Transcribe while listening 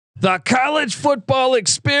The college football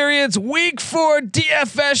experience week 4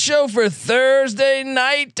 DFS show for Thursday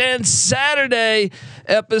night and Saturday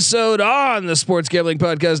episode on the Sports Gambling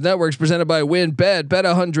Podcast Network presented by WynnBET. Bet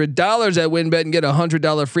 $100 at WynnBET and get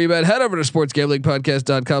 $100 free bet. Head over to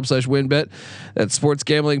sportsgamblingpodcast.com/WynnBET. That's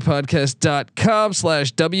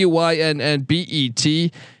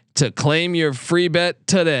sportsgamblingpodcast.com/WYNNBET to claim your free bet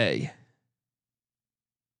today.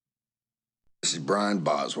 This is Brian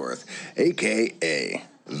Bosworth, aka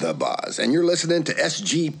The Boz, and you're listening to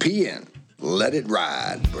SGPN. Let it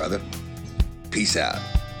ride, brother. Peace out.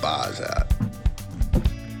 Boz out.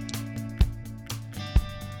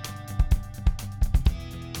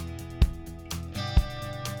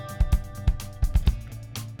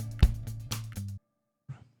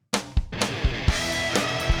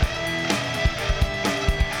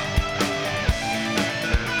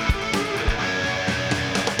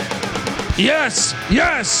 Yes,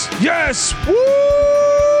 yes, yes. Woo!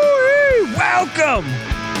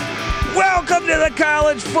 Welcome to the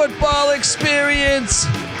college football experience.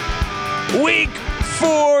 Week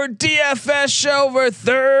 4 DFS show for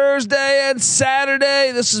Thursday and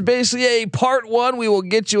Saturday. This is basically a part 1. We will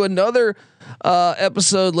get you another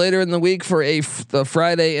episode later in the week for the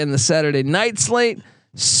Friday and the Saturday night slate.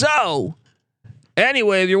 So,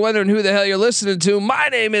 anyway, if you're wondering who the hell you're listening to, my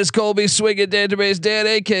name is Colby Swing at Database Dan,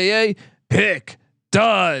 aka Pick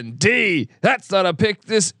Dundee. That's not a pick.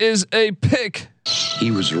 This is a pick. He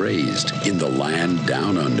was raised in the land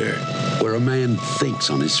down under, where a man thinks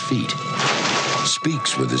on his feet,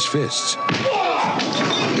 speaks with his fists,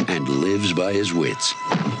 and lives by his wits.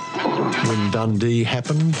 When Dundee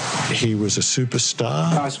happened, he was a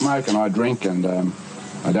superstar. I smoke and I drink and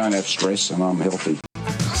I don't have stress and I'm healthy.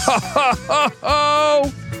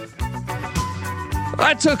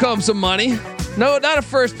 I took home some money. No, not a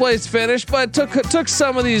first place finish, but took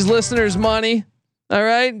some of these listeners' money. All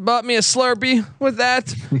right, bought me a Slurpee with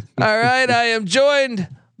that. All right, I am joined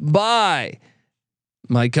by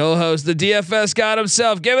my co-host, the DFS God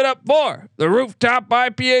himself. Give it up for the rooftop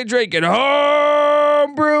IPA drinking,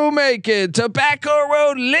 homebrew making, tobacco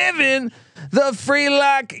road living, the free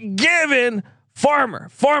lock giving former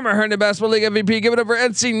Herndon Basketball League MVP. Give it up for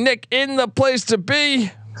NC Nick in the place to be.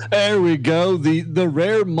 There we go. The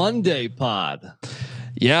rare Monday pod.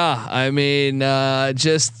 Yeah, I mean, I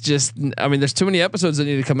mean, there's too many episodes that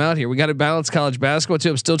need to come out here. We got to balance college basketball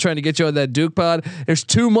too. I'm still trying to get you on that Duke pod. There's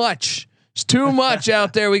too much. It's too much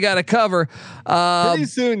out there. We got to cover. Pretty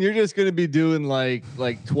soon, you're just going to be doing like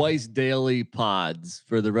twice daily pods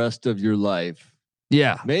for the rest of your life.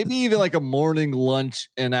 Yeah, maybe even like a morning, lunch,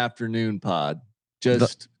 and afternoon pod.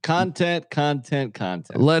 Just content.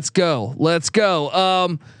 Let's go. We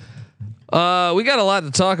got a lot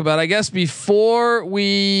to talk about. I guess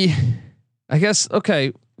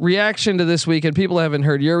reaction to this weekend. People haven't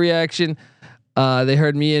heard your reaction. They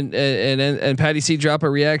heard me and Patty C drop a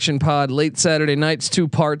reaction pod late Saturday night. It's 2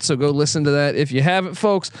 parts, so go listen to that if you haven't,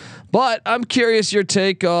 folks. But I'm curious your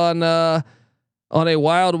take on a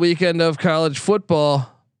wild weekend of college football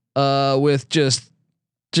with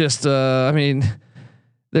I mean,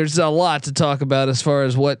 there's a lot to talk about as far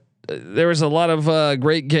as what there was a lot of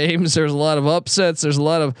great games. There's a lot of upsets. There's a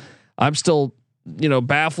lot of, I'm still,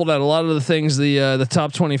 baffled at a lot of the things the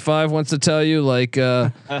top 25 wants to tell you, like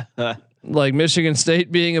Michigan State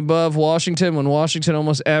being above Washington when Washington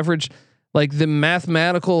almost averaged, like the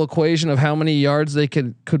mathematical equation of how many yards they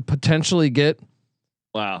could potentially get.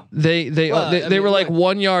 Wow. They were like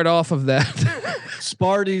 1 yard off of that.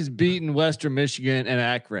 Sparty's beaten Western Michigan and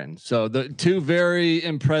Akron. So the 2 very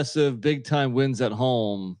impressive big time wins at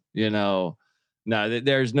home, no,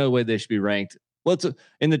 there's no way they should be ranked. What's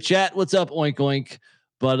in the chat? What's up? Oink oink.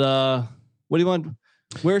 But what do you want?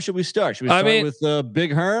 Where should we start? Should we start with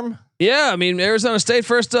Big Herm? Yeah. I mean, Arizona State,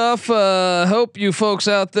 first off, hope you folks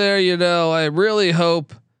out there, I really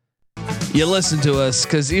hope you listen to us,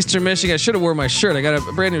 because Eastern Michigan, I should have worn my shirt. I got a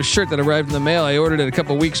brand new shirt that arrived in the mail. I ordered it a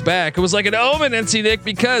couple weeks back. It was like an omen, NC Nick,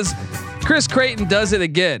 because Chris Creighton does it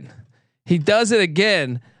again. He does it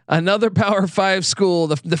again. Another Power 5 school.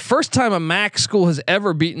 The first time a MAC school has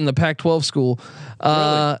ever beaten the Pac-12 school.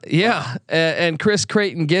 Really? Yeah. And Chris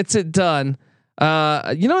Creighton gets it done.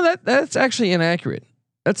 That's actually inaccurate.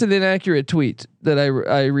 That's an inaccurate tweet that I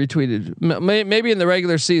retweeted. Maybe in the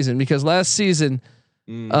regular season, because last season,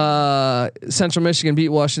 Central Michigan beat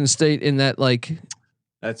Washington State in that, like,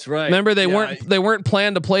 that's right. Remember they weren't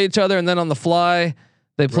planned to play each other, and then on the fly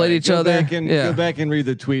they played each other. Go back and read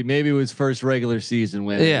the tweet. Maybe it was first regular season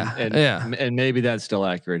win. And maybe that's still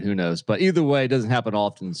accurate. Who knows? But either way, it doesn't happen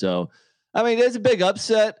often. So, I mean, it's a big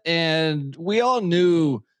upset, and we all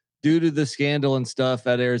knew due to the scandal and stuff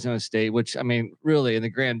at Arizona State, which I mean, really, in the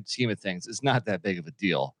grand scheme of things, it's not that big of a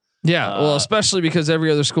deal. Yeah, well, especially because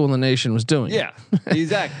every other school in the nation was doing Yeah,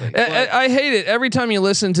 exactly. I hate it. Every time you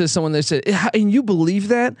listen to someone, they say, and you believe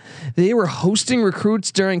that they were hosting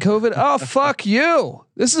recruits during COVID? Oh, fuck you.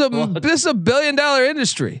 This is a $1 billion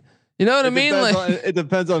industry. You know what I mean? It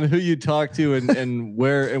depends on who you talk to and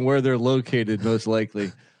where they're located, most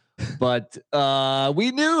likely. But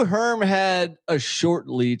we knew Herm had a short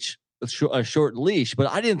leash, but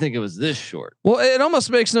I didn't think it was this short. Well, it almost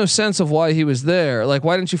makes no sense of why he was there. Like,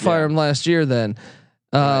 why didn't you fire him last year then?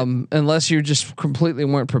 Unless you just completely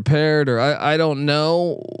weren't prepared, or I don't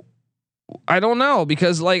know. I don't know,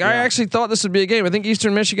 because I actually thought this would be a game. I think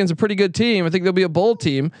Eastern Michigan's a pretty good team. I think they'll be a bowl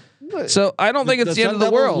team. So I don't think it's the end of the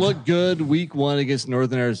world. Look good week 1 against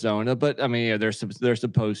Northern Arizona, but I mean, they're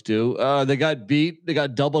supposed to. They got beat. They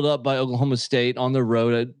got doubled up by Oklahoma State on the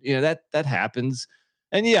road. That happens.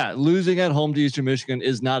 And losing at home to Eastern Michigan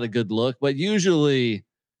is not a good look. But usually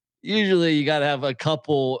you got to have a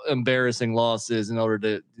couple embarrassing losses in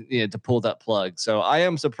order to pull that plug. So I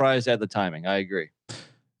am surprised at the timing. I agree.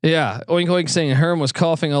 Yeah, Oink Oink saying Herm was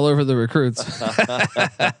coughing all over the recruits.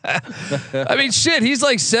 I mean, shit, he's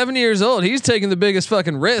like 70 years old. He's taking the biggest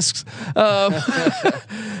fucking risks. I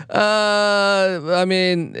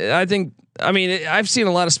mean, I've seen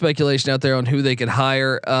a lot of speculation out there on who they could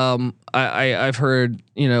hire. I've heard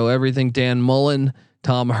everything: Dan Mullen,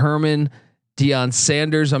 Tom Herman, Deion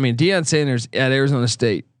Sanders. I mean, Deion Sanders at Arizona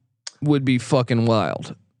State would be fucking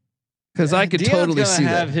wild. Because I could Deion's totally see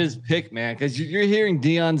have that. his pick, man. Because you're hearing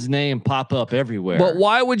Deion's name pop up everywhere. But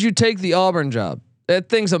why would you take the Auburn job? That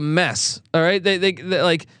thing's a mess. All right,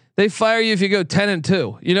 they fire you if you go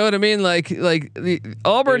 10-2. You know what I mean? Like the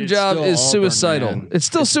Auburn job is suicidal. Man. It's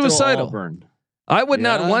still suicidal. Auburn. I would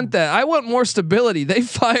not want that. I want more stability. They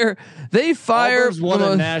fire. Auburn's won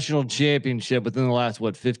a national championship within the last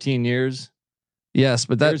 15 years. Yes,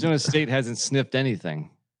 but Arizona State hasn't sniffed anything.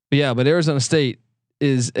 Yeah, but Arizona State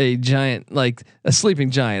is a giant, like a sleeping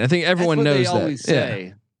giant. I think everyone knows that. Always say.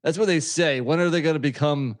 Yeah. That's what they say. When are they going to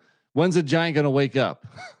become? When's a giant going to wake up?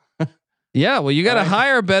 Yeah, well, you got to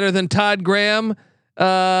hire better than Todd Graham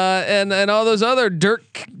and all those other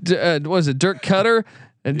Dirk Cutter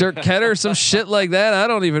and Dirk Ketter, some shit like that. I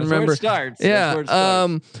don't even remember. Where it starts. Yeah, That's where it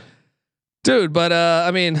starts. Dude, but I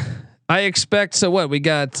mean, I expect. So what we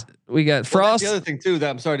got Frost. The other thing too that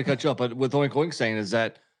I'm sorry to cut you off, but with Oink Oink saying is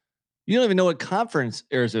that you don't even know what conference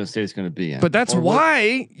Arizona State is going to be in. But that's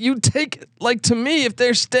why you take, to me, if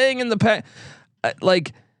they're staying in the pack,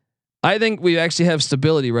 I think we actually have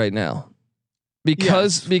stability right now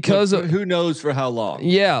because of who knows for how long.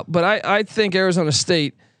 Yeah, but I think Arizona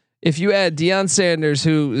State, if you add Deion Sanders,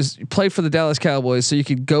 who played for the Dallas Cowboys, so you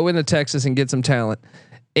could go into Texas and get some talent,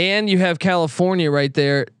 and you have California right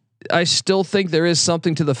there, I still think there is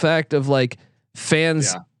something to the fact of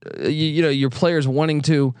fans, your players wanting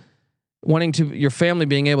to your family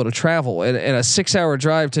being able to travel, and a 6-hour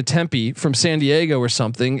drive to Tempe from San Diego or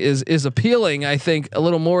something is appealing. I think a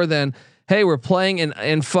little more than, hey, we're playing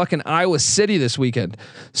in fucking Iowa City this weekend.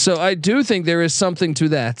 So I do think there is something to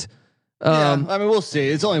that. I mean, we'll see.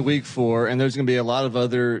 It's only week 4, and there's going to be a lot of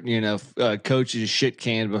other, coaches shit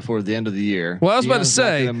canned before the end of the year. Well, I was about to say,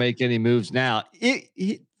 not going to make any moves now.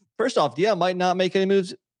 First off, might not make any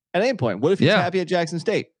moves at any point. What if he's happy at Jackson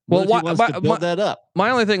State? Well, why wants to build that up? My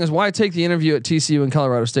only thing is, why take the interview at TCU and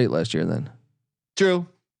Colorado State last year then? True.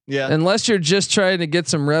 Yeah. Unless you're just trying to get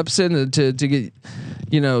some reps in to get,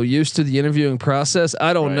 used to the interviewing process.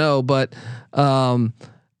 I don't know, but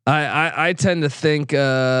I tend to think,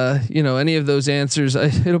 any of those answers,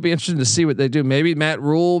 it'll be interesting to see what they do. Maybe Matt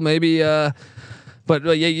Rule, but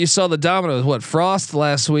you saw the dominoes. What, Frost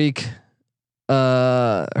last week,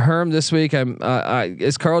 Herm this week.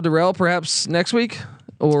 Is Carl Durrell perhaps next week?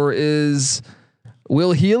 Or is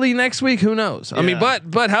Will Healy next week? Who knows? Yeah. I mean,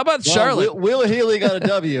 but how about Charlotte? Will Healy got a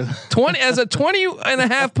W.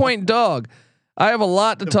 20.5 point dog. I have a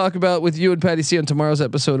lot to talk about with you and Patty C on tomorrow's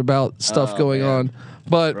episode about stuff going on.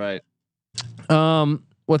 But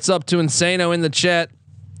what's up to Insano in the chat?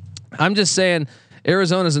 I'm just saying,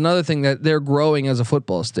 Arizona is another thing that they're growing as a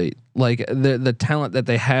football state. Like the talent that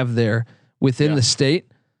they have there within the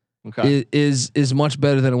state is much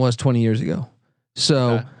better than it was 20 years ago.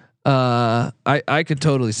 So I could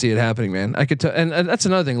totally see it happening, man. I could, and that's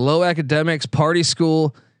another thing. Low academics, party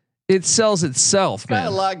school, it sells itself, man.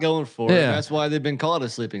 Got a lot going for it. That's why they've been called a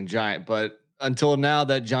sleeping giant. But until now,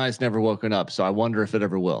 that giant's never woken up. So I wonder if it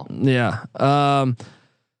ever will. Yeah.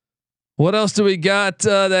 What else do we got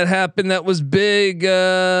that happened that was big?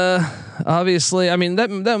 Obviously, I mean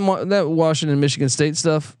that Washington Michigan State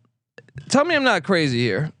stuff. Tell me I'm not crazy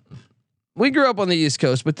here. we grew up on the East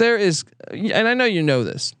Coast, but there is, and I know you know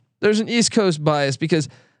this, there's an East Coast bias because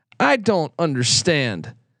I don't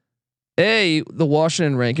understand the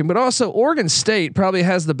Washington ranking, but also Oregon State probably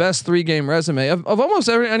has the best 3-game resume of almost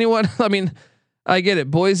anyone. I mean, I get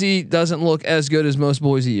it. Boise doesn't look as good as most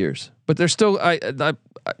Boise years, but they're still,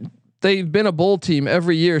 they've been a bowl team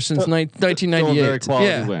every year since 1998.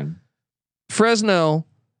 Yeah. Win. Fresno,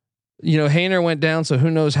 Hayner went down, so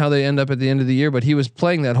who knows how they end up at the end of the year, but he was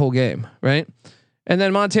playing that whole game, right? And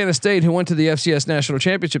then Montana State, who went to the FCS National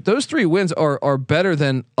Championship. Those 3 wins are better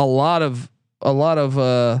than a lot of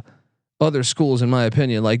other schools, in my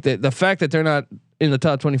opinion. Like the fact that they're not in the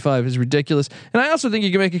top 25 is ridiculous. And I also think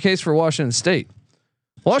you can make a case for Washington State.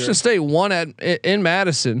 Washington State won in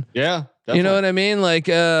Madison. Yeah. Definitely. You know what I mean? Like,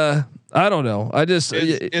 I don't know. I just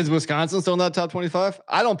is Wisconsin still in that top 25?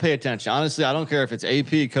 I don't pay attention. Honestly, I don't care if it's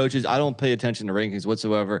AP coaches. I don't pay attention to rankings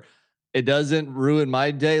whatsoever. It doesn't ruin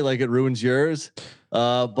my day like it ruins yours.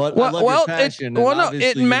 But I love your passion.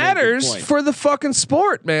 It matters for the fucking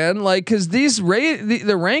sport, man. Like, because the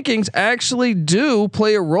rankings actually do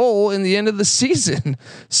play a role in the end of the season.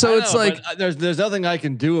 So it's like there's nothing I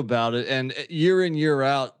can do about it. And year in, year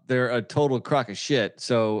out, they're a total crock of shit.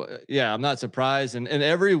 So yeah, I'm not surprised. And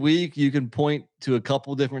every week you can point to a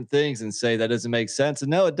couple different things and say that doesn't make sense.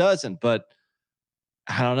 And no, it doesn't. But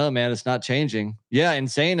I don't know, man. It's not changing. Yeah,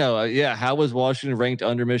 insano. Yeah, how was Washington ranked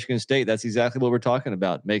under Michigan State? That's exactly what we're talking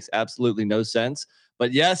about. Makes absolutely no sense.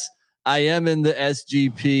 But yes, I am in the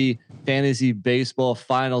SGP Fantasy Baseball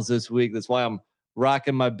Finals this week. That's why I'm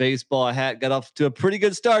rocking my baseball hat. Got off to a pretty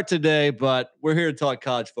good start today, but we're here to talk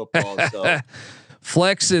college football. So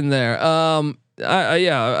flex in there. I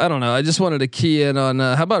don't know. I just wanted to key in on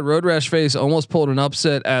how about Road Rash Face almost pulled an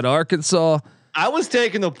upset at Arkansas. I was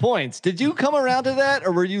taking the points. Did you come around to that,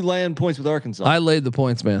 or were you laying points with Arkansas? I laid the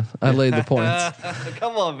points, man. I laid the points.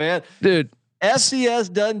 Come on, man, dude.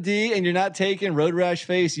 FCS Dundee, and you're not taking Road Rash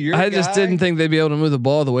Face. I just didn't think they'd be able to move the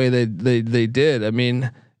ball the way they did. I mean,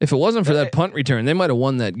 if it wasn't for that punt return, they might have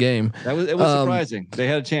won that game. It was surprising. They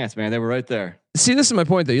had a chance, man. They were right there. See, this is my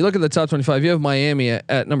point though. You look at the top 25. You have Miami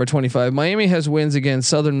at number 25. Miami has wins against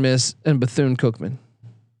Southern Miss and Bethune-Cookman,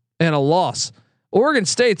 and a loss. Oregon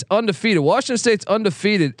State's undefeated. Washington State's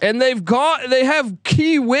undefeated, and they have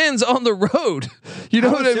key wins on the road. You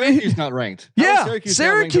know what I mean? Syracuse not ranked. Yeah,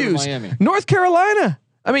 Syracuse, North Carolina.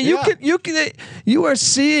 I mean, you are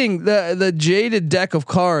seeing the jaded deck of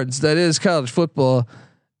cards that is college football,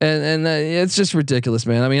 and it's just ridiculous,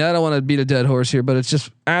 man. I mean, I don't want to beat a dead horse here, but it's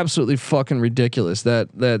just absolutely fucking ridiculous that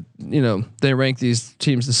they rank these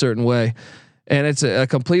teams a certain way. And it's a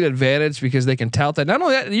complete advantage because they can tout that. Not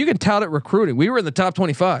only that, you can tout it recruiting. We were in the top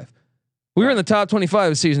 25. We were in the top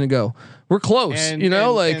 25 a season ago. We're close, and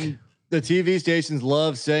the TV stations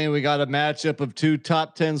love saying we got a matchup of 2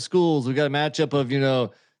 top 10 schools. We got a matchup of,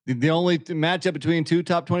 the only matchup between 2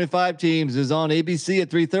 top 25 teams is on ABC at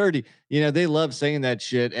 3:30. They love saying that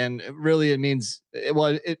shit. And really it means,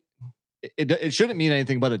 it shouldn't mean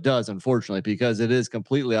anything, but it does, unfortunately, because it is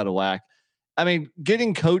completely out of whack. I mean,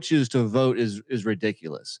 getting coaches to vote is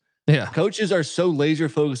ridiculous. Yeah. Coaches are so laser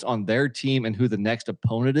focused on their team and who the next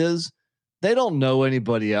opponent is. They don't know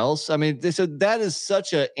anybody else. I mean, that is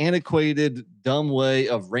such an antiquated, dumb way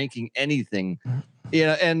of ranking anything.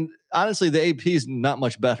 And honestly, the AP is not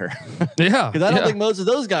much better. Yeah. Because I don't think most of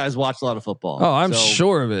those guys watch a lot of football. Oh, I'm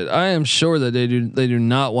sure of it. I am sure that they do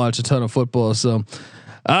not watch a ton of football. So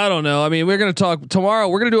I don't know. I mean, we're going to talk tomorrow.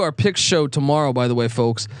 We're going to do our pick show tomorrow, by the way,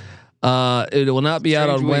 folks. It will not be out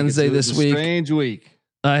on Wednesday this week. Strange week.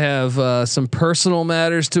 I have some personal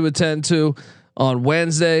matters to attend to on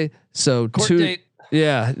Wednesday. So court date.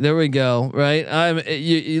 Yeah, there we go. Right.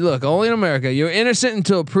 You look, only in America, you're innocent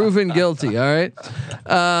until proven guilty. All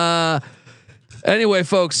right. Anyway,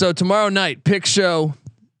 folks. So tomorrow night, pick show,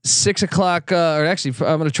 6 o'clock, or actually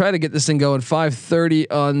I'm going to try to get this thing going 5:30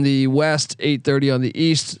 on the West, 8:30 on the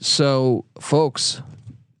East. So folks,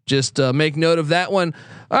 just make note of that one.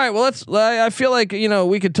 All right. Well, I feel like,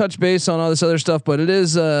 we could touch base on all this other stuff, but it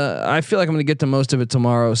is, I feel like I'm going to get to most of it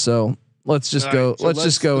tomorrow. So let's just go. Right, so let's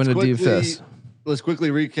just go into DFS. Let's quickly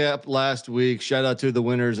recap last week. Shout out to the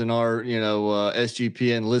winners in our,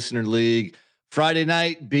 SGPN listener league. Friday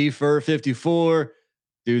night, B-Fur 54.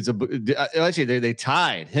 Dudes, actually, they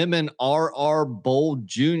tied him and RR Bowl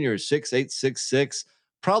Jr. 6866.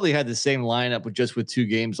 Probably had the same lineup with 2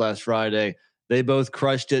 games last Friday. They both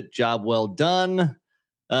crushed it. Job well done.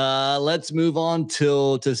 Let's move on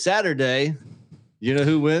to Saturday. You know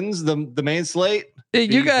who wins the main slate?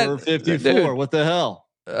 You got 54. Dude. What the hell?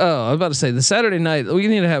 Oh, I was about to say the Saturday night. We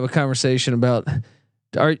need to have a conversation about.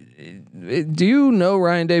 Do you know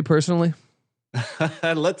Ryan Day personally?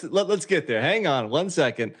 Let's get there. Hang on 1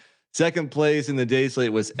 second. Second place in the day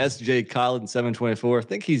slate was SJ Collins 724. I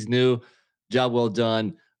think he's new. Job well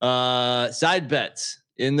done. Side bets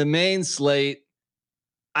in the main slate.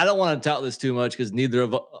 I don't want to tout this too much because neither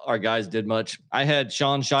of our guys did much. I had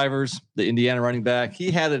Sean Shivers, the Indiana running back. He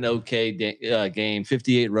had an okay game,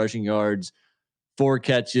 58 rushing yards, 4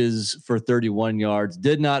 catches for 31 yards.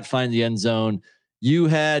 Did not find the end zone. You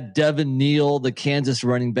had Devin Neal, the Kansas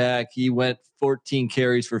running back. He went 14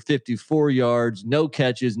 carries for 54 yards, no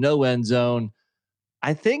catches, no end zone.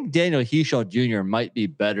 I think Daniel Heshaw Jr. might be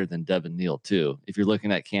better than Devin Neal too, if you're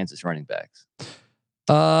looking at Kansas running backs.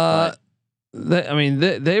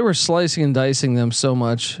 They were slicing and dicing them so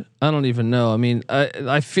much. I don't even know. I mean,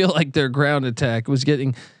 I feel like their ground attack was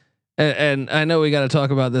getting, and I know we got to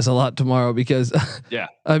talk about this a lot tomorrow because, yeah,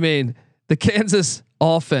 I mean, the Kansas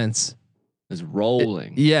offense is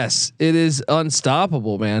rolling. Yes, it is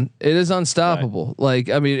unstoppable, man. It is unstoppable. Right. Like,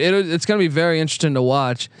 I mean, it's going to be very interesting to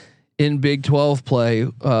watch in Big 12 play,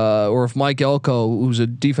 or if Mike Elko, who's a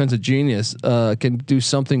defensive genius, can do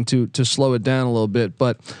something to slow it down a little bit.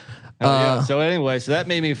 But yeah. So anyway, so that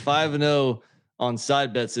made me 5-0 on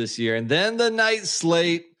side bets this year, and then the night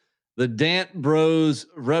slate, the Dant Bros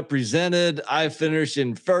represented. I finished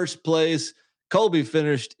in first place. Colby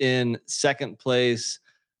finished in second place.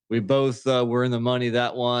 We both were in the money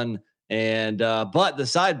that one, and but the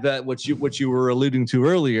side bet, which you were alluding to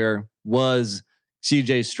earlier, was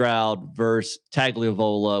CJ Stroud versus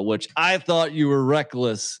Tagliavola, which I thought you were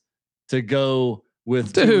reckless to go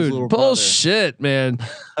with. Dude, bullshit, man.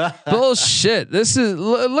 Bullshit. This is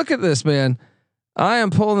look at this, man. I am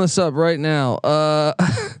pulling this up right now.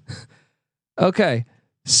 Okay,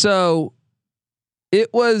 so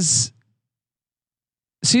it was.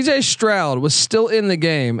 CJ Stroud was still in the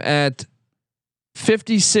game at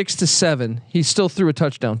 56-7. He still threw a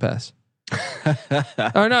touchdown pass.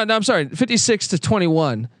 Or no, I'm sorry,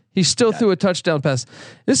 56-21. He still threw a touchdown pass.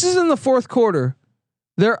 This is in the fourth quarter.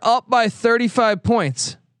 They're up by 35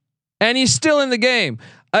 points, and he's still in the game.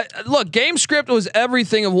 Look, game script was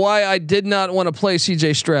everything of why I did not want to play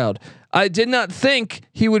CJ Stroud. I did not think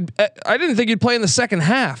he would. I didn't think he'd play in the second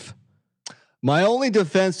half. My only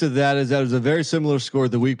defense to that is that it was a very similar score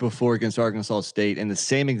the week before against Arkansas State, and the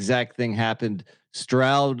same exact thing happened.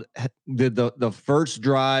 Stroud did the first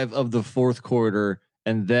drive of the fourth quarter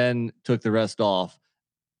and then took the rest off.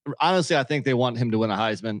 Honestly, I think they want him to win a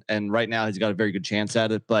Heisman, and right now he's got a very good chance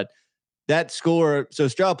at it. But that score, so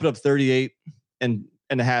Stroud put up 38 and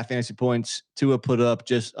a half fantasy points. Tua put up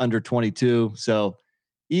just under 22. So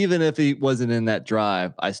even if he wasn't in that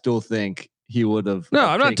drive, I still think he would have. No,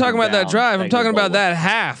 I'm not talking about that drive. I'm talking about that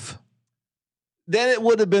half. Then it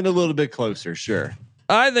would have been a little bit closer. Sure.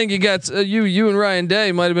 I think you got you and Ryan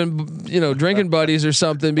Day might have been, drinking buddies or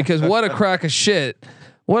something, because what a crock of shit.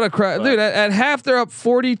 What a crack, dude! At half, they're up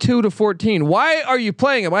 42-14. Why are you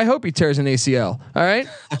playing him? I hope he tears an ACL. All right,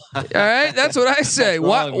 all right. That's what I say.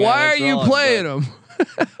 Why are you playing him?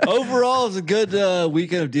 Overall, it was a good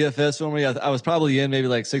weekend of DFS for me. I was probably in maybe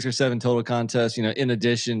like 6 or 7 total contests, in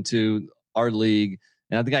addition to our league,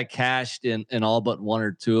 and I think I cashed in all but 1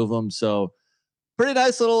 or 2 of them. So pretty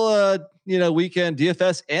nice little weekend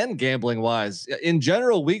DFS and gambling wise. In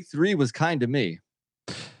general, week 3 was kind to me.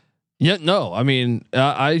 Yeah, no, I mean,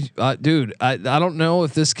 dude, I don't know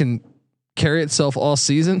if this can carry itself all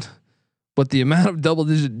season, but the amount of double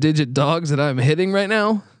digit dogs that I'm hitting right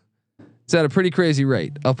now, it's at a pretty crazy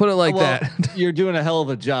rate. I'll put it like that. You're doing a hell of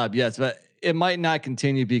a job. Yes. But it might not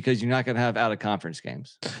continue because you're not going to have out of conference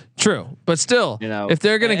games. True. But still, if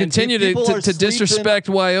they're going to continue to disrespect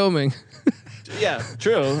Wyoming. Yeah,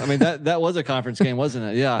 true. I mean, that was a conference game, wasn't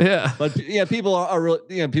it? Yeah. Yeah. But yeah, people are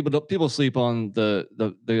really, people sleep on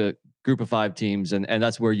the group of 5 teams, and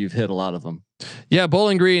that's where you've hit a lot of them. Yeah,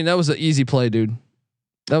 Bowling Green, that was an easy play, dude.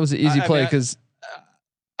 That was an easy play because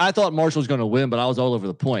I thought Marshall was going to win, but I was all over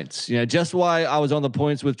the points. Just why I was on the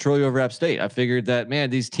points with Troy over App State. I figured that, man,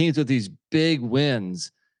 these teams with these big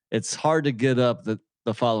wins, it's hard to get up the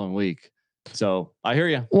following week. So I hear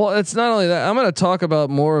you. Well, it's not only that. I'm going to talk about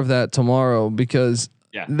more of that tomorrow because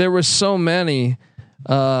there were so many.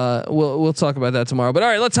 We'll talk about that tomorrow. But all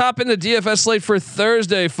right, let's hop into DFS slate for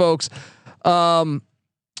Thursday, folks. I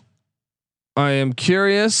am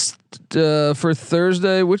curious for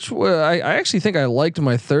Thursday, which I actually think I liked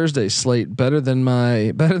my Thursday slate better than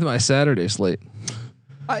my Saturday slate.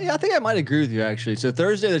 I think I might agree with you actually. So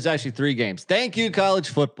Thursday, there's actually 3 games. Thank you, college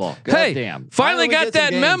football. Damn. Finally got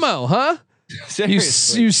that memo, huh? you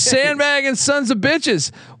sandbagging sons of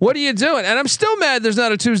bitches. What are you doing? And I'm still mad there's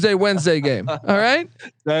not a Tuesday, Wednesday game. All right.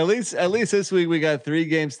 So at least this week we got 3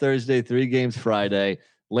 games Thursday, 3 games Friday.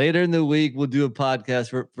 later in the week we'll do a podcast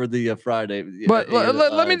for the Friday. But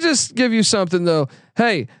let me just give you something though.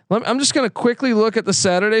 Hey, I'm just going to quickly look at the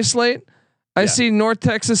Saturday slate. I see North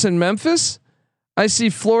Texas and Memphis. I see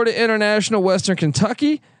Florida International, Western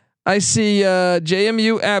Kentucky. I see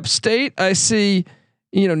JMU, App State. I see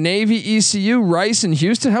Navy, ECU, Rice, and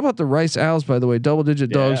Houston. How about the Rice Owls? By the way, double-digit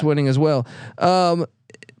dogs winning as well.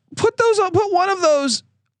 Put those up. Put one of those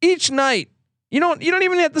each night. You don't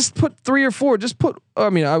even have to put 3 or 4. Just put. I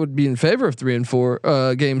mean, I would be in favor of 3 and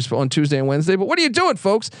 4 games on Tuesday and Wednesday. But what are you doing,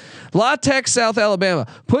 folks? La Tech, South Alabama.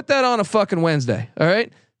 Put that on a fucking Wednesday. All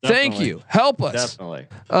right. Definitely. Thank you. Help us. Definitely.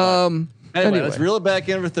 Anyway, let's reel it back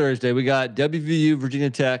in for Thursday. We got WVU, Virginia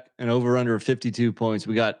Tech, and over under 52 points.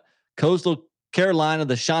 We got Coastal Carolina,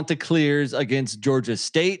 the Chanticleers against Georgia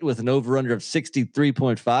State with an over under of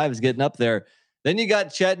 63.5 is getting up there. Then you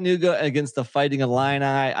got Chattanooga against the Fighting Illini.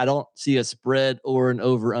 I don't see a spread or an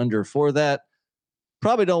over under for that.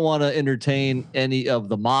 Probably don't want to entertain any of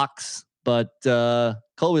the mocks, but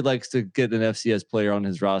Colby likes to get an FCS player on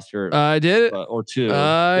his roster. I did it or two.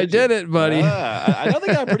 I did it, buddy. I know they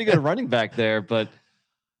got a pretty good running back there, but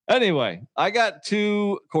anyway, I got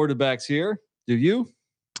 2 quarterbacks here. Do you?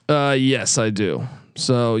 Yes, I do.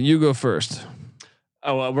 So you go first.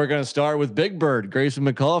 Oh, well, we're going to start with Big Bird, Grayson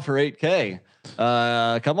McCall for 8K.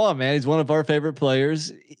 Come on, man. He's one of our favorite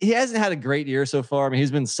players. He hasn't had a great year so far. I mean,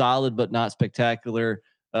 he's been solid, but not spectacular.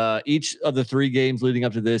 Each of the 3 games leading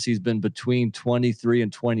up to this, he's been between 23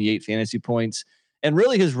 and 28 fantasy points. And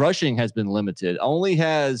really his rushing has been limited. Only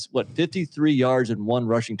has 53 yards and 1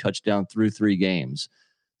 rushing touchdown through 3 games.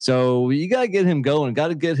 So you got to get him going, got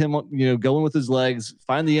to get him, going with his legs,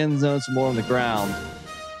 find the end zone some more on the ground.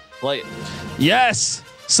 Play it. Yes.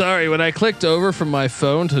 Sorry. When I clicked over from my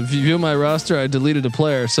phone to view my roster, I deleted a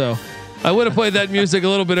player. So I would have played that music a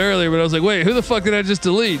little bit earlier, but I was like, wait, who the fuck did I just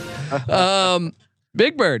delete?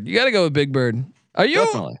 Big Bird. You got to go with Big Bird. Are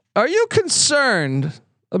you concerned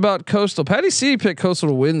about Coastal? Patty C picked Coastal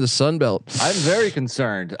to win the Sun Belt. I'm very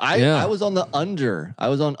concerned. I was on the under. I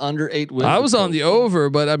was on under 8 wins. I was on the over,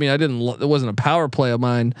 but I mean, I didn't. It wasn't a power play of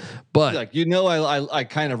mine. But I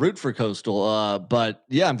kind of root for Coastal. But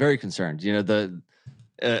yeah, I'm very concerned. Who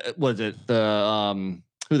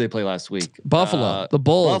they play last week? Buffalo, the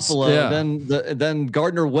Bulls. Buffalo. Yeah. Then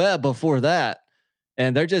Gardner Webb before that,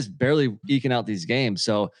 and they're just barely eking out these games.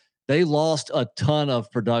 So they lost a ton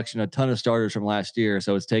of production, a ton of starters from last year.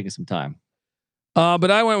 So it's taking some time.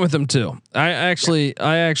 But I went with them too. I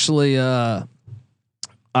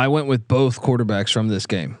went with both quarterbacks from this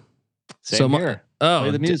game. Same here.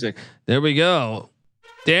 Play the music. There we go.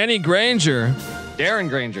 Darren Granger.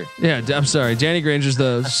 Yeah, I'm sorry. Danny Granger's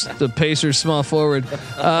the Pacers small forward.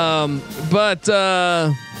 But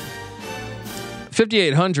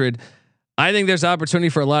 5,800. I think there's opportunity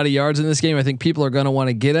for a lot of yards in this game. I think people are going to want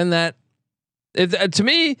to get in that. To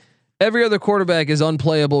me, every other quarterback is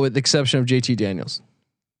unplayable with the exception of JT Daniels.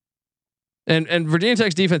 And Virginia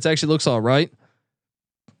Tech's defense actually looks all right.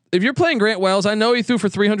 If you're playing Grant Wells, I know he threw for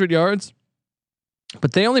 300 yards,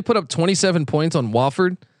 but they only put up 27 points on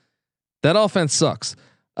Wofford. That offense sucks.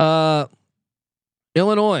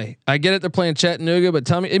 Illinois, I get it. They're playing Chattanooga, but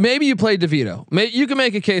tell me, maybe you play DeVito. You can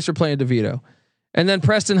make a case for playing DeVito. And then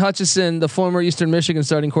Preston Hutchison, the former Eastern Michigan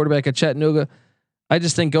starting quarterback at Chattanooga. I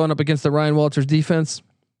just think going up against the Ryan Walters defense,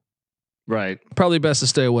 right? Probably best to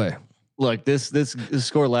stay away. Look, this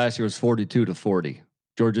score last year was 42-40.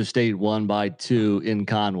 Georgia State won by 2 in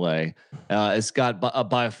Conway. It's got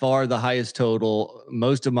by far the highest total.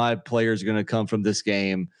 Most of my players are going to come from this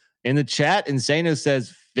game. In the chat, Insano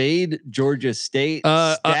says fade Georgia State,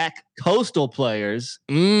 stack Coastal players.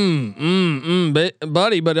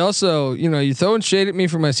 Buddy, but also, you throwing shade at me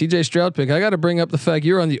for my CJ Stroud pick. I got to bring up the fact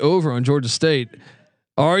you're on the over on Georgia State.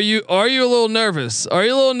 Are you a little nervous? Are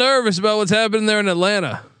you a little nervous about what's happening there in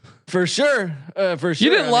Atlanta? For sure. For sure.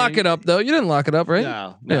 You didn't lock it up though. You didn't lock it up,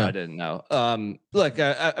 right? No, I didn't know. Look,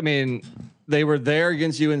 I mean, they were there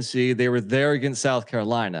against UNC. They were there against South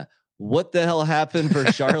Carolina. What the hell happened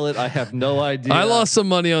for Charlotte? I have no idea. I lost some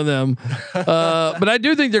money on them, but I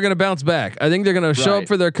do think they're going to bounce back. I think they're going to show up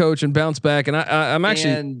for their coach and bounce back. And I'm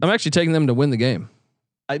actually taking them to win the game.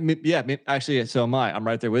 Actually, so am I. I'm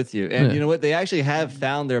right there with you. And you know what? They actually have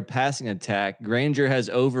found their passing attack. Granger has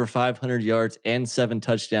over 500 yards and 7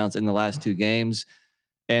 touchdowns in the last 2 games.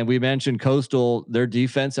 And we mentioned Coastal, their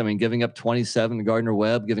defense. I mean, giving up 27 to Gardner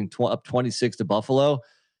Webb, giving up 26 to Buffalo.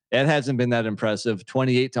 It hasn't been that impressive.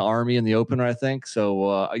 28 to Army in the opener, I think.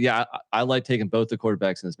 So I like taking both the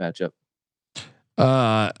quarterbacks in this matchup.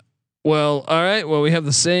 Well, all right. Well, we have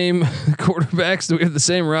the same quarterbacks. Do we have the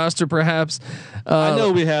same roster, perhaps? I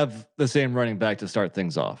know we have the same running back to start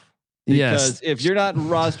things off. Because if you're not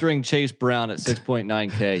rostering Chase Brown at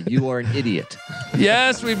 6.9K, you are an idiot.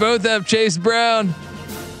 Yes, we both have Chase Brown.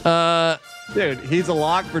 Dude, he's a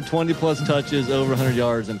lock for 20 plus touches, over 100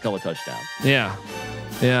 yards, and a couple of touchdowns. Yeah.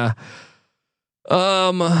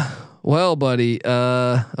 Well, buddy.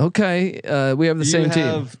 Okay. We have the same team.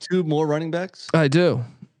 You have two more running backs? I do.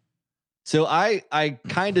 So I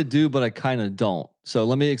kind of do, but I kind of don't. So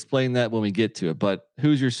let me explain that when we get to it. But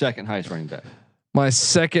who's your second highest running back? My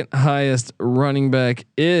second highest running back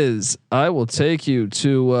is, I will take you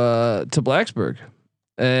to Blacksburg.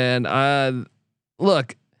 And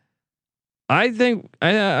look, I think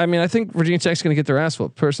Virginia Tech's going to get their ass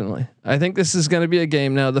whooped personally. I think this is going to be a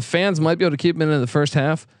game. Now the fans might be able to keep them in the first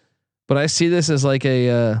half, but I see this as like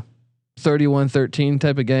a 31-13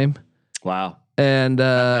 type of game. Wow. And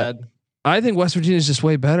I think West Virginia is just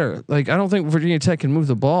way better. Like, I don't think Virginia Tech can move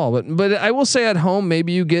the ball, but I will say at home,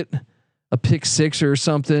 maybe you get a pick six or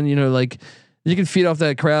something, you know, like you can feed off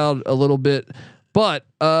that crowd a little bit. But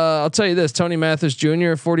I'll tell you this: Tony Mathis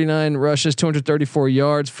Jr., 49 rushes, 234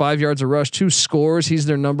 yards, 5 yards a rush, 2 scores. He's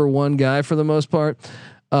their number one guy for the most part.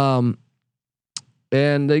 And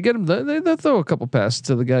they get him. They throw a couple passes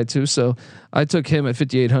to the guy too. So I took him at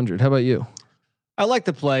 5,800. How about you? I like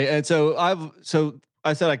to play, and so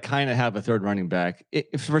I said I kind of have a third running back.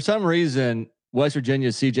 If for some reason West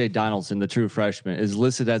Virginia's CJ Donaldson, the true freshman, is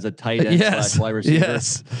listed as a tight end / wide receiver.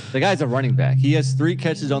 Yes. The guy's a running back. He has 3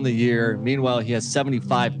 catches on the year. Meanwhile, he has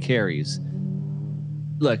 75 carries.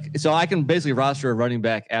 Look, so I can basically roster a running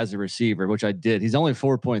back as a receiver, which I did. He's only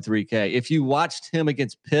 4.3K. If you watched him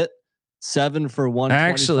against Pitt, 7 for 125.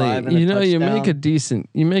 Actually, you know, touchdown,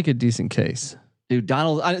 you make a decent case. Dude,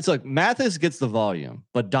 Donald. It's like Mathis gets the volume,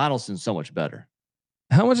 but Donaldson's so much better.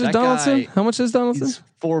 How much is Donaldson? How much is Donaldson? He's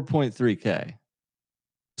 4.3K.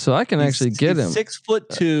 So I can actually get him.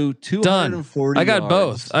 6'2", 240. I got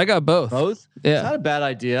yards. both. Both? Yeah. It's not a bad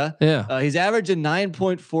idea. Yeah. He's averaging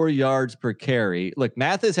 9.4 yards per carry. Look,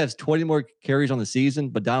 Mathis has 20 more carries on the season,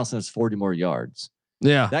 but Donaldson has 40 more yards.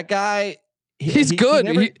 Yeah. That guy, he's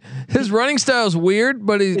good. His running style is weird,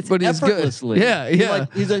 but he's good. Yeah.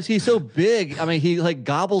 He's so big. I mean, he like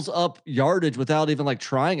gobbles up yardage without even like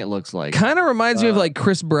trying. It looks like kind of reminds me of like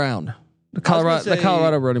Chris Brown, the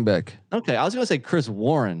Colorado running back. Okay, I was going to say Chris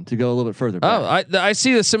Warren to go a little bit further back. Oh, I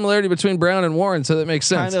see the similarity between Brown and Warren, so that makes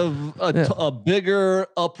sense. Kind of a bigger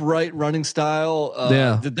upright running style.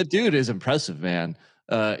 The dude is impressive, man.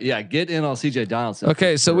 Get in on CJ Donaldson.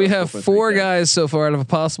 Okay, so we have 4 guys so far out of a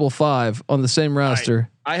possible 5 on the same roster.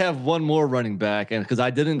 I have one more running back, and because I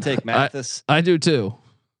didn't take Mathis, I do too.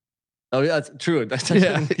 Oh yeah, that's true.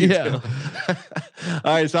 Yeah.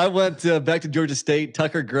 All right, so I went back to Georgia State.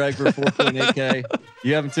 Tucker Gregg for 4.8K.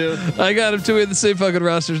 You have him too? I got him too. We have the same fucking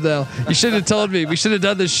rosters now. You should have told me. We should have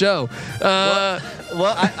done this show.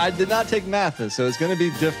 Well, I did not take Mathis, so it's going to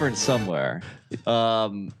be different somewhere.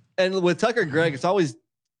 And with Tucker Gregg, it's always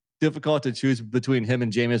difficult to choose between him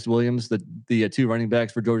and Jameis Williams, the 2 running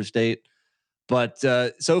backs for Georgia State. But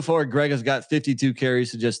so far, Gregg has got 52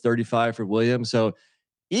 carries to just 35 for Williams. So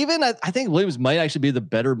even I think Williams might actually be the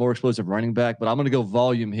better, more explosive running back. But I'm going to go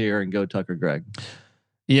volume here and go Tucker Gregg.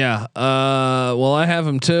 Yeah. Well, I have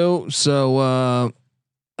him too. So I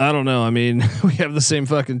don't know. I mean, we have the same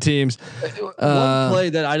fucking teams. One play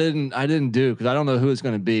that I didn't do because I don't know who it's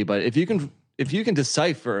going to be. But if you can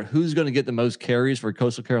decipher who's going to get the most carries for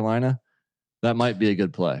Coastal Carolina, that might be a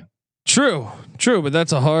good play. True, but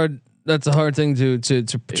that's a hard thing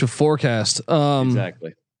to forecast.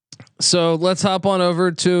 Exactly. So let's hop on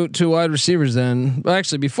over to wide receivers then.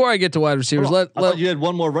 Actually, before I get to wide receivers, I thought you had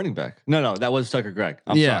one more running back. No, that was Tucker Gregg.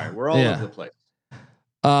 I'm sorry. We're all over the place.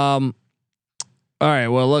 All right.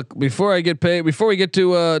 Well, look, before we get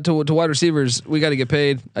to wide receivers, we got to get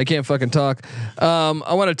paid. I can't fucking talk.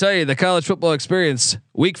 I want to tell you the college football experience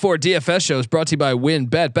week 4 DFS show is brought to you by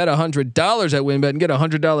WinBet. Bet $100 at WinBet and get a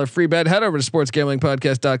 $100 free bet. Head over to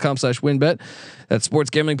sportsgamblingpodcast.com/WinBet. That's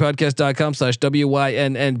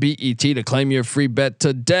sportsgamblingpodcast.com/WYNNBET to claim your free bet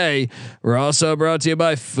today. We're also brought to you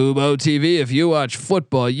by Fubo TV. If you watch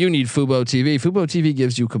football, you need Fubo TV. Fubo TV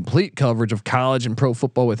gives you complete coverage of college and pro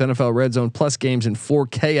football with NFL Red Zone plus games in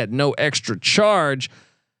 4K at no extra charge.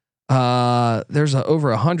 There's over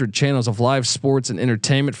 100 channels of live sports and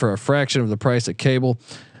entertainment for a fraction of the price of cable.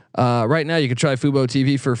 Right now you can try Fubo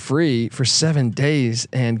TV for free for 7 days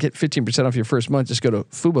and get 15% off your first month. Just go to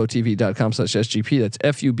FuboTV.com/SGP. That's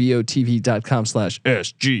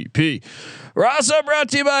FUBOTV.com/SGP. We're also brought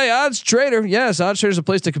to you by Odds Trader. Yes, Odds Trader is a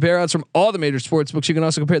place to compare odds from all the major sports books. You can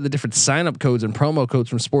also compare the different sign-up codes and promo codes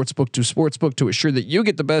from sportsbook to sportsbook to assure that you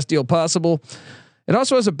get the best deal possible. It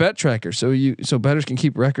also has a bet tracker, so bettors can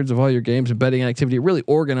keep records of all your games and betting activity. It really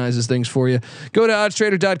organizes things for you. Go to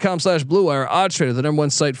oddstrader.com/Blue Wire. OddsTrader, the #1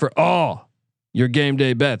 site for all your game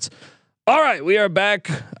day bets. All right, we are back.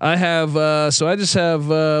 I have because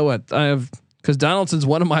Donaldson's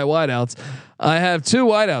one of my wideouts. I have 2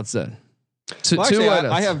 wideouts then. Two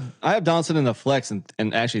wideouts. I have Donaldson in the flex and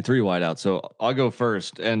actually 3 wideouts. So I'll go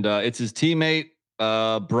first, and it's his teammate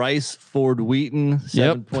Bryce Ford Wheaton,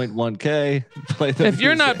 7.1K. If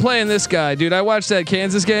you're not playing this guy, dude, I watched that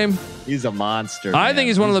Kansas game. He's a monster. I think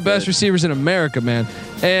he's one of the best receivers in America, man.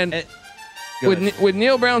 And with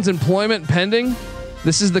Neil Brown's employment pending,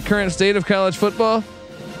 this is the current state of college football.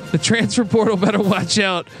 The transfer portal better watch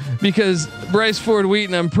out, because Bryce Ford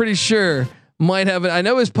Wheaton, I'm pretty sure, might have it. I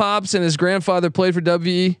know his pops and his grandfather played for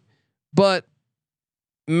WE, but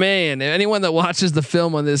man, anyone that watches the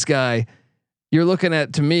film on this guy, you're looking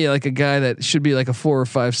at, to me, like a guy that should be like a 4 or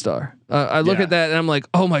 5 star. I look at that and I'm like,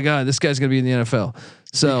 oh my God, this guy's gonna be in the NFL.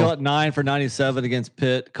 So he caught 9 for 97 against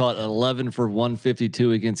Pitt, caught 11 for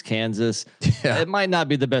 152 against Kansas. Yeah. It might not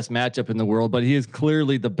be the best matchup in the world, but he is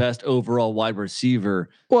clearly the best overall wide receiver.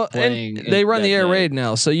 Well, and they run the air raid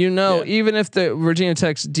now, so even if the Virginia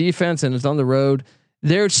Tech's defense and it's on the road,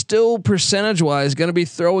 they're still percentage wise going to be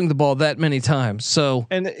throwing the ball that many times. So,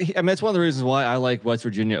 and I mean, that's one of the reasons why I like West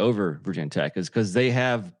Virginia over Virginia Tech, is because they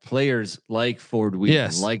have players like Ford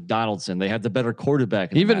Wheaton, like Donaldson. They have the better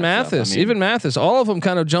quarterback. Even Mathis, all of them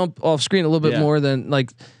kind of jump off screen a little bit more than like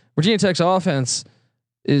Virginia Tech's offense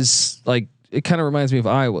is like, it kind of reminds me of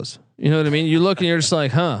Iowa's. You know what I mean? You look and you're just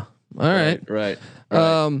like, huh, all right. Right.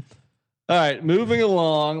 All right. Moving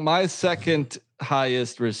along, my second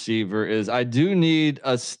highest receiver is, I do need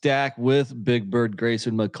a stack with Big Bird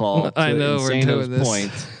Grayson McCall. I know we're doing this.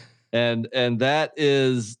 Points. And that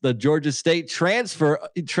is the Georgia State transfer.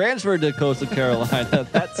 He transferred to Coastal Carolina.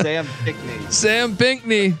 That's Sam Pinckney. Sam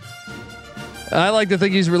Pinckney. I like to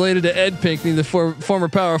think he's related to Ed Pinckney, the former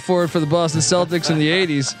power forward for the Boston Celtics in the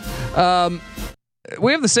 80s.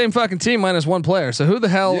 We have the same fucking team minus 1 player. So who the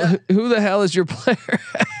hell is your player?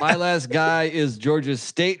 My last guy is Georgia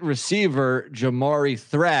State receiver Jamari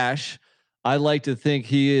Thrash. I like to think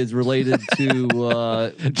he is related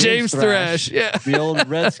to James Thrash, the old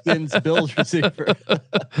Redskins Bills receiver.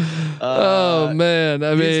 Oh man,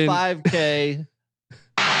 I mean, 5K.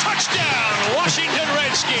 Touchdown, Washington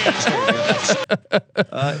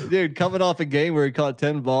Redskins. Dude, coming off a game where he caught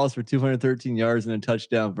 10 balls for 213 yards and a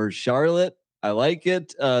touchdown versus Charlotte. I like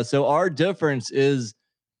it. So our difference is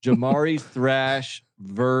Jamari Thrash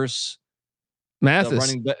versus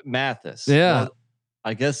Mathis. Mathis. Yeah. Well,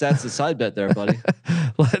 I guess that's the side bet there, buddy.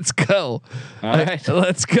 Let's go. All right.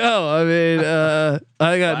 Let's go. I mean,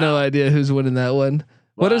 I got no idea who's winning that one.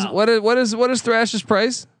 Wow. What is Thrash's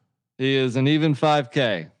price? He is an even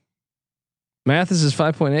 5K. Mathis is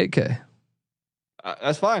 5.8K.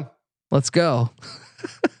 That's fine. Let's go.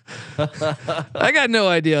 I got no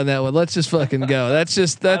idea on that one. Let's just fucking go. That's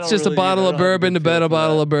just a bottle of bourbon to bet a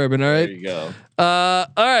bottle of bourbon. All right. There you go. All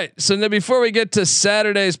right. So now before we get to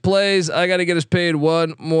Saturday's plays, I got to get us paid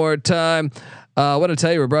one more time. I want to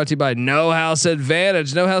tell you, we're brought to you by No House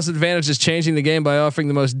Advantage. No House Advantage is changing the game by offering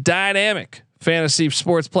the most dynamic fantasy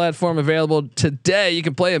sports platform available today. You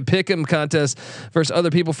can play in pick'em contests versus other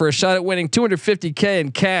people for a shot at winning $250K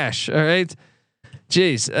in cash. All right.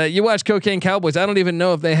 Jeez, you watch Cocaine Cowboys. I don't even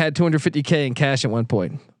know if they had $250K in cash at one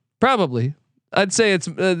point. Probably. I'd say it's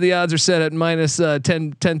the odds are set at minus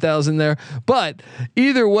 10,000 there. But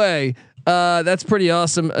either way, that's pretty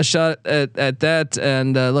awesome. A shot at that.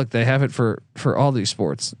 And look, they have it for all these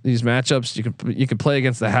sports, these matchups. You can play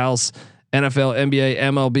against the house, NFL, NBA,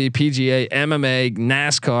 MLB, PGA, MMA,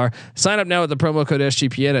 NASCAR. Sign up now with the promo code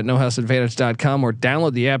SGPN at nohouseadvantage.com or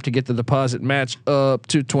download the app to get the deposit match up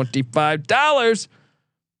to $25.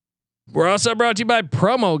 We're also brought to you by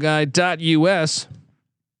promoguy.us.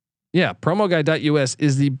 Yeah, promoguy.us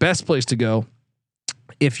is the best place to go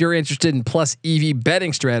if you're interested in plus EV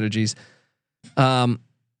betting strategies.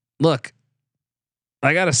 Look,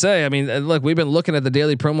 I gotta say, I mean, look, we've been looking at the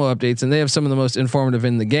daily promo updates, and they have some of the most informative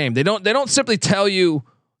in the game. They don't simply tell you,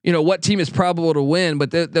 what team is probable to win,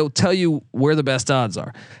 but they'll tell you where the best odds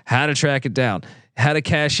are, how to track it down, how to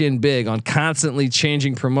cash in big on constantly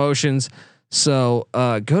changing promotions. So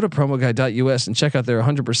go to promoguy.us and check out their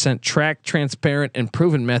 100% track, transparent, and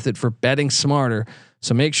proven method for betting smarter.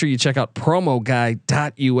 So make sure you check out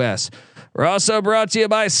promoguy.us. We're also brought to you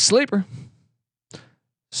by Sleeper.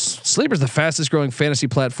 Sleeper is the fastest growing fantasy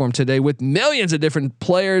platform today with millions of different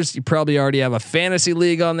players. You probably already have a fantasy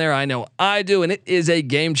league on there. I know I do, and it is a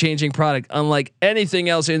game changing product, unlike anything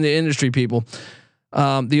else in the industry. People,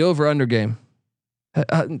 the over under game.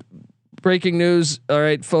 breaking news. All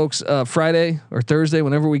right, folks. Friday or Thursday,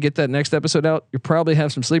 whenever we get that next episode out, you probably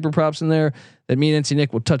have some sleeper props in there that me and NC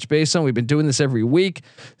Nick will touch base on. We've been doing this every week.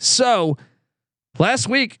 So last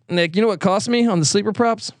week, Nick, you know what cost me on the sleeper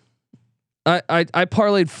props? I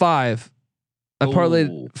parlayed 5. I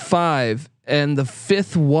parlayed 5, and the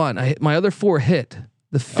 5th one, my other 4 hit.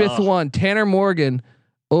 The 5th one, Tanner Morgan,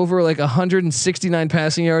 over like 169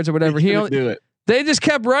 passing yards or whatever. He only do it. They just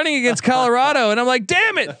kept running against Colorado, and I'm like,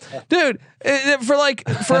 damn it, dude.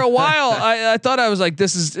 For a while, I thought I was like,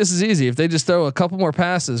 this is easy. If they just throw a couple more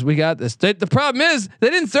passes, we got this. The problem is they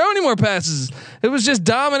didn't throw any more passes. It was just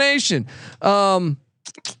domination.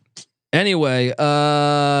 Anyway,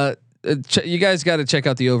 you guys got to check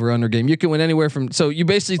out the over/under game. You can win anywhere from. So you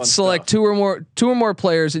basically select two or more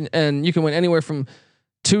players, and you can win anywhere from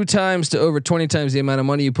 2 times to over 20 times the amount of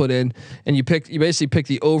money you put in, and you basically pick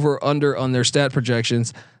the over/under on their stat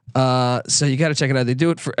projections. So you got to check it out. They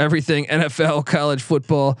do it for everything: NFL, college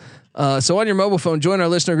football. So on your mobile phone, join our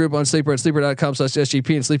listener group on Sleeper at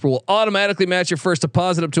sleeper.com/SGP, and Sleeper will automatically match your first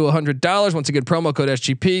deposit up to $100. Once again, promo code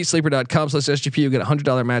SGP, sleeper.com/SGP. You get a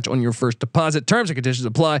 $100 match on your first deposit. Terms and conditions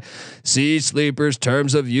apply. See Sleeper's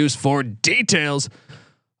terms of use for details.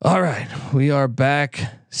 All right, we are back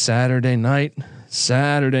Saturday night.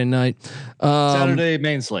 Saturday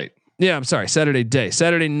main slate. Yeah, I'm sorry.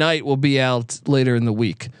 Saturday night will be out later in the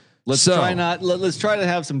week. Let's try to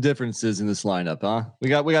have some differences in this lineup, huh? We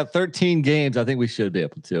got 13 games. I think we should be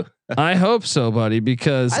able to. I hope so, buddy,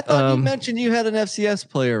 because I thought you mentioned you had an FCS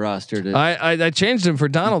player rostered. I changed him for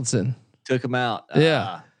Donaldson. Took him out.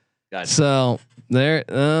 Yeah. Gotcha. So there,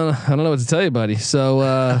 I don't know what to tell you, buddy. So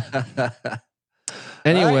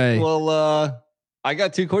anyway, right, well, I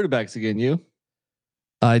got 2 quarterbacks again. You?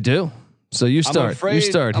 I do. So you start.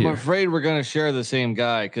 I'm here. afraid we're going to share the same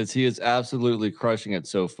guy because he is absolutely crushing it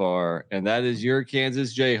so far, and that is your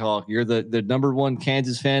Kansas Jayhawk. You're the number 1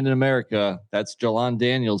 Kansas fan in America. That's Jalon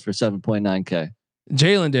Daniels for 7.9K.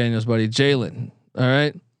 Jalen Daniels, buddy. Jalen. All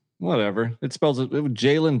right. Whatever. It spells it.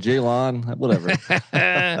 Jalon. Whatever.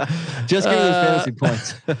 Just give me those fantasy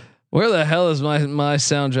points. Where the hell is my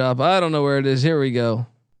sound drop? I don't know where it is. Here we go.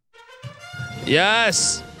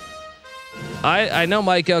 Yes. I know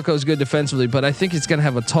Mike Elko is good defensively, but I think he's going to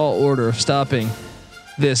have a tall order of stopping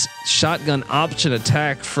this shotgun option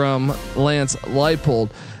attack from Lance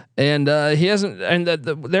Leipold. And he hasn't. And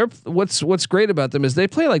they're what's great about them is they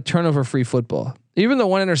play like turnover free football. Even the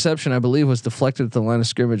 1 interception I believe was deflected at the line of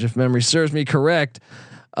scrimmage, if memory serves me correct.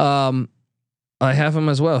 I have him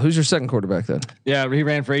as well. Who's your second quarterback then? Yeah, he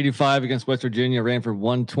ran for 85 against West Virginia, ran for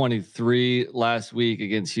 123 last week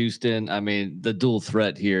against Houston. I mean, the dual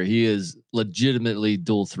threat here. He is legitimately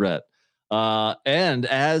dual threat. And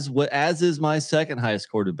as is my second highest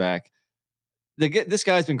quarterback, this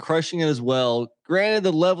guy's been crushing it as well. Granted,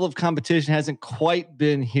 the level of competition hasn't quite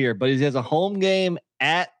been here, but he has a home game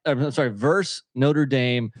versus Notre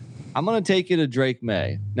Dame. I'm going to take you to Drake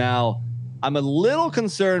May. Now, I'm a little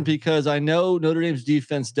concerned because I know Notre Dame's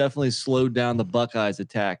defense definitely slowed down the Buckeyes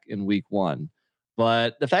attack in week 1,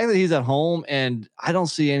 but the fact that he's at home and I don't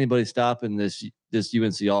see anybody stopping this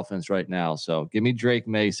UNC offense right now. So give me Drake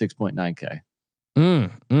May 6.9K.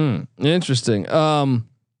 Interesting.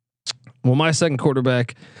 Well, my second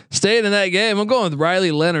quarterback staying in that game, I'm going with Riley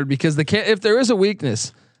Leonard because if there is a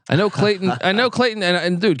weakness, I know Clayton,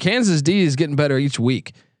 and dude, Kansas D is getting better each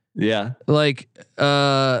week. Yeah. Like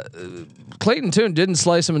Clayton Tune didn't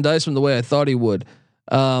slice him and dice him the way I thought he would.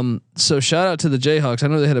 So shout out to the Jayhawks. I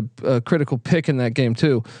know they had a critical pick in that game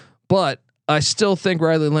too, but I still think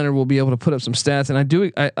Riley Leonard will be able to put up some stats.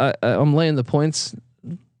 And I'm laying the points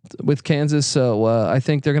with Kansas. So I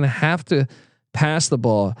think they're going to have to pass the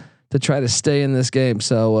ball to try to stay in this game.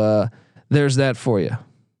 So there's that for you.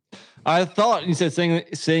 I thought you said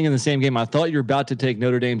saying in the same game. I thought you were about to take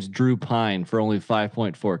Notre Dame's Drew Pine for only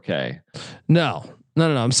 5.4K. No.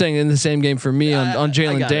 I'm saying in the same game for me on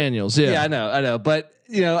Jalen Daniels. Yeah, I know. But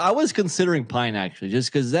I was considering Pine actually,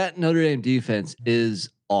 just because that Notre Dame defense is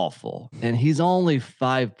awful, and he's only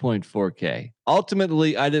 5.4K.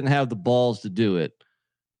 Ultimately, I didn't have the balls to do it,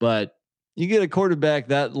 but you get a quarterback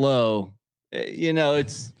that low,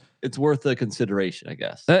 it's worth a consideration, I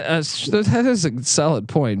guess. That is a solid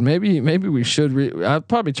point. Maybe we should. I'll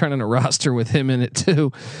probably turn in a roster with him in it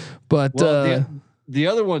too. But the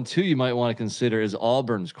other one too you might want to consider is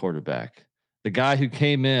Auburn's quarterback, the guy who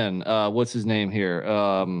came in. What's his name here?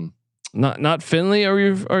 Not Finley. Are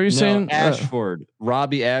you saying Ashford?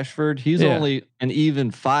 Robbie Ashford. He's only an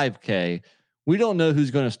even 5K. We don't know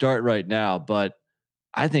who's going to start right now, but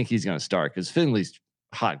I think he's going to start because Finley's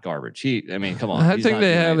hot garbage. I mean, come on. I he's think not they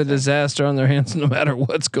doing have a anything. disaster on their hands no matter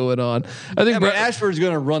what's going on. I think Ashford's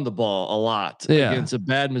going to run the ball a lot against a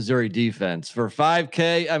bad Missouri defense for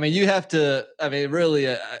 5K. I mean, you have to. I mean, really,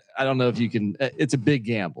 I don't know if you can. It's a big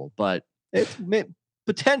gamble, but it's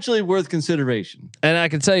potentially worth consideration. And I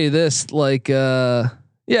can tell you this, like, yeah,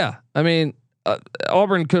 I mean,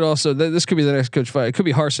 Auburn could also. This could be the next coach fight. It could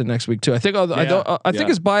be Harsin next week too. I think. I think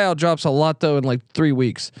his buyout drops a lot though in like 3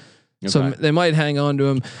 weeks, so they might hang on to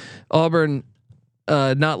him. Auburn,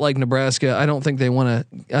 not like Nebraska. I don't think they want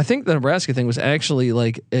to. I think the Nebraska thing was actually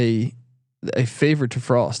like a favor to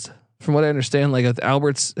Frost, from what I understand. Like with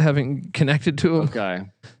Alberts having connected to him. Okay.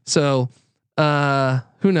 So,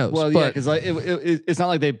 who knows? Well, yeah, because like it's not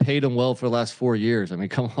like they paid him well for the last 4 years. I mean,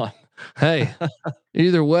 come on. Hey,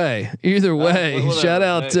 either way, shout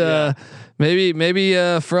out. Maybe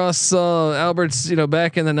Frost saw Alberts,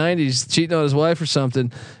 back in the 90s cheating on his wife or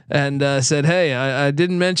something, and said, "Hey, I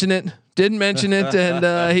didn't mention it,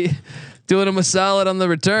 and he doing him a solid on the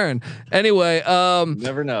return." Anyway,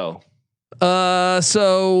 never know.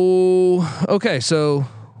 So okay, so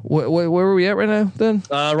where were we at right now then?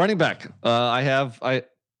 Running back. I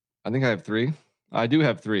think I have 3. I do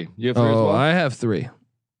have 3. You have 3 as well? I have 3.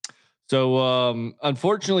 So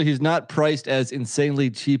unfortunately, he's not priced as insanely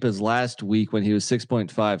cheap as last week when he was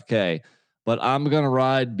 6.5K. But I'm gonna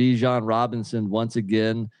ride Bijan Robinson once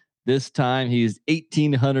again. This time he's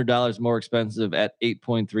 $1,800 more expensive at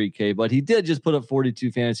 8.3K. But he did just put up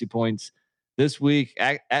 42 fantasy points this week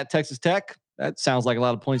at Texas Tech. That sounds like a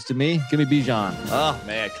lot of points to me. Give me Bijan. Oh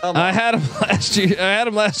man, come on. I had him last year. I had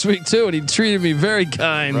him last week too, and he treated me very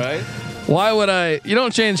kind. Right? Why would I? You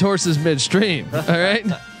don't change horses midstream. All right.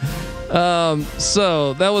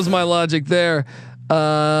 So that was my logic there.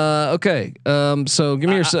 Okay. So give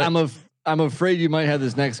me your. I'm afraid you might have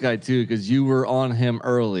this next guy too, because you were on him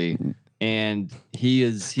early, and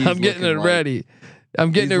he's I'm getting it ready.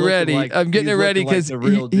 I'm getting it ready. I'm getting it ready because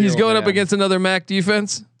he's going up against another MAC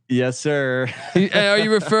defense. Yes, sir. Are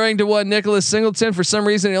you referring to what Nicholas Singleton? For some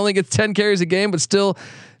reason, he only gets 10 carries a game, but still,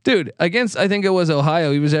 dude, against I think it was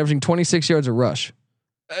Ohio, he was averaging 26 yards a rush.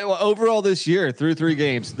 Well, overall this year, through 3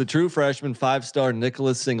 games, the true freshman 5-star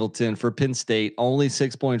Nicholas Singleton for Penn State, only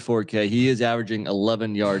 6.4K. He is averaging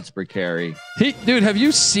 11 yards per carry. Dude, have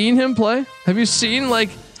you seen him play? Have you seen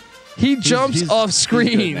he jumps off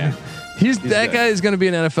screen? He's that guy is going to be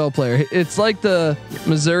an NFL player. It's like the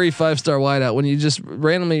Missouri 5-star wideout when you just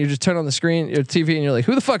randomly turn on the screen, your TV, and you're like,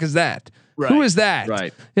 who the fuck is that? Right. Who is that?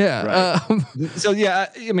 Right. Yeah. Right. So yeah,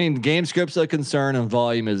 I mean, game script's a concern and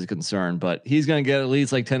volume is a concern, but he's going to get at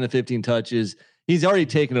least like 10 to 15 touches. He's already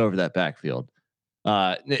taken over that backfield.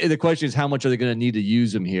 The question is how much are they going to need to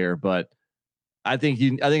use him here? But I think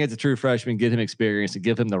it's a true freshman. Get him experience and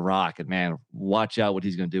give him the rock, and man, watch out what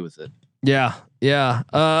he's going to do with it. Yeah.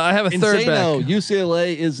 I have a third back.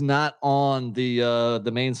 UCLA is not on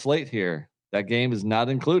the main slate here. That game is not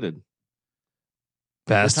included.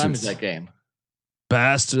 Bastards. What time is that game?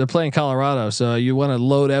 Bastard. They're playing Colorado, so you want to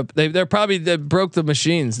load up. They broke the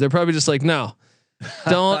machines. They're probably just like, no,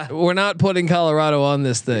 we're not putting Colorado on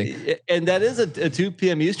this thing. And that is a 2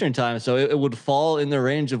 p.m. Eastern time, so it would fall in the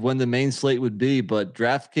range of when the main slate would be. But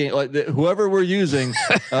DraftKings, whoever we're using,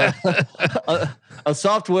 a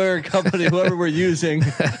software company, whoever we're using,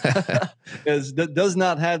 does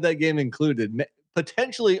not have that game included.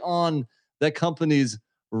 Potentially on that company's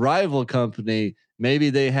rival company,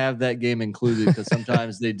 maybe they have that game included because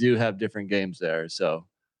sometimes they do have different games there. So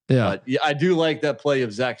yeah, I do like that play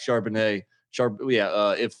of Zach Charbonnet.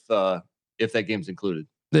 If that game's included.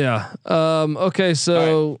 Yeah. Okay.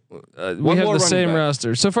 So we have the same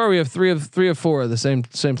roster. So far, we have three of 4 of the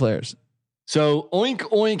same players. So Oink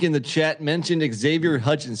Oink in the chat mentioned Xavier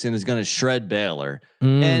Hutchinson is going to shred Baylor,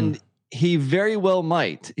 and he very well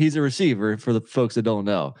might. He's a receiver for the folks that don't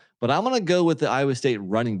know. But I'm going to go with the Iowa State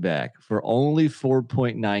running back for only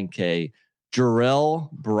 4.9K,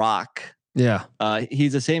 Jarrell Brock. Yeah.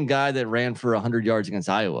 He's the same guy that ran for 100 yards against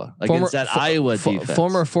Iowa, against that Iowa defense.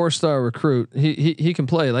 Former 4-star recruit. He can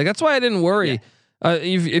play. Like, that's why I didn't worry. Yeah.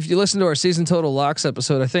 If you listen to our season total locks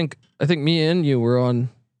episode, I think me and you were on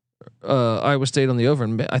Iowa State on the over,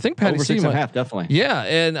 and I think Patty over C 6.5, definitely. Yeah,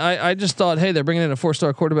 and I just thought, hey, they're bringing in a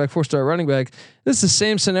 4-star quarterback, 4-star running back. This is the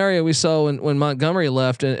same scenario we saw when Montgomery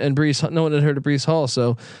left and Breece. No one had heard of Breece Hall.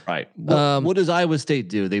 So right, what does Iowa State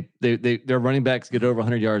do? Their running backs get over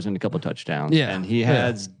 100 yards and a couple of touchdowns. Yeah, and he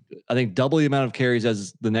has I think double the amount of carries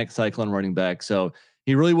as the next Cyclone running back. So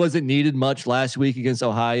he really wasn't needed much last week against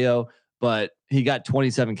Ohio, but he got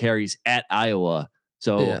 27 carries at Iowa.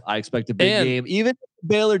 So I expect a big game. Even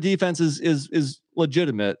Baylor defense is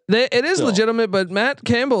legitimate. It is legitimate, but Matt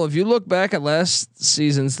Campbell, if you look back at last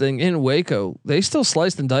season's thing in Waco, they still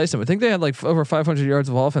sliced and diced him. I think they had like over 500 yards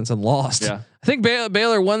of offense and lost. Yeah. I think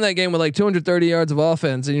Baylor won that game with like 230 yards of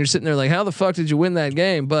offense, and you're sitting there like, how the fuck did you win that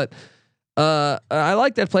game? But I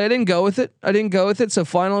like that play. I didn't go with it. So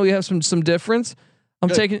finally we have some difference. I'm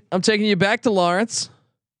taking you back to Lawrence.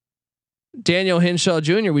 Daniel Hinshaw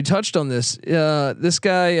Jr. We touched on this. This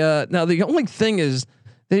guy. Now the only thing is,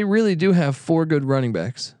 they really do have 4 good running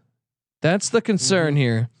backs. That's the concern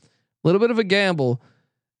here. A little bit of a gamble.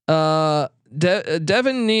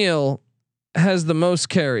 Devin Neal has the most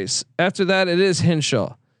carries. After that, it is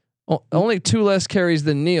Hinshaw. Only 2 less carries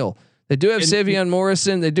than Neal. They do have Savion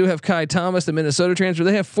Morrison. They do have Kai Thomas, the Minnesota transfer.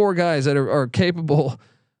 They have 4 guys that are capable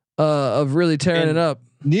of really tearing it up.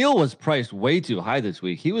 Neal was priced way too high this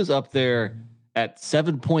week. He was up there at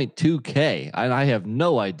 7.2K, and I have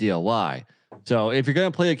no idea why. So if you're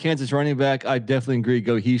going to play a Kansas running back, I definitely agree.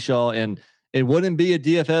 Go Hinshaw, and it wouldn't be a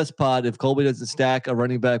DFS pod if Colby doesn't stack a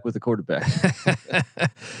running back with a quarterback.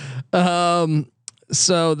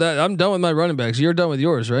 So that I'm done with my running backs. You're done with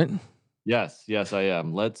yours, right? Yes, I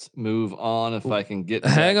am. Let's move on. If I can get.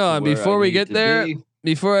 Hang on before we get there.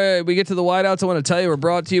 Before we get to the wideouts, I want to tell you we're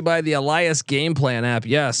brought to you by the Elias Game Plan app.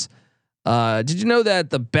 Yes. Did you know that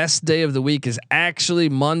the best day of the week is actually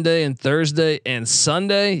Monday and Thursday and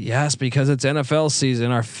Sunday? Yes, because it's NFL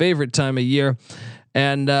season, our favorite time of year.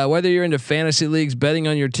 And whether you're into fantasy leagues, betting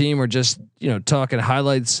on your team, or just talking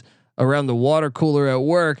highlights around the water cooler at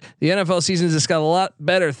work, the NFL season just got a lot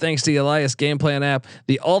better thanks to the Elias Game Plan app,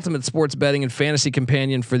 the ultimate sports betting and fantasy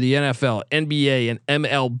companion for the NFL, NBA, and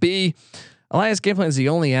MLB. Elias Game Plan is the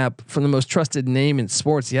only app from the most trusted name in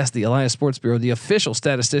sports. Yes, the Elias Sports Bureau, the official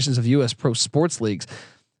statisticians of U.S. pro sports leagues.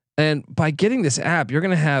 And by getting this app, you're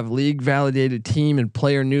going to have league validated team and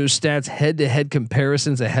player news stats, head-to-head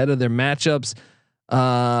comparisons ahead of their matchups.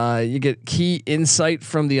 You get key insight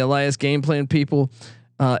from the Elias Game Plan people,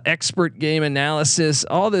 expert game analysis,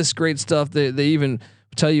 all this great stuff. They even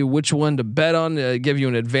tell you which one to bet on, give you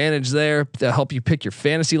an advantage there to help you pick your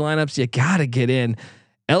fantasy lineups. You got to get in.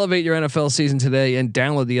 Elevate your NFL season today and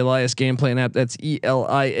download the Elias Game Plan app. That's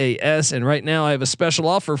ELIAS. And right now I have a special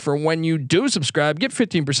offer for when you do subscribe. Get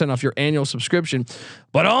 15% off your annual subscription,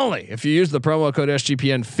 but only if you use the promo code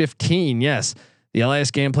SGPN15. Yes, the Elias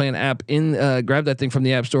Game Plan app. Grab that thing from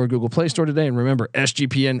the App Store or Google Play Store today. And remember,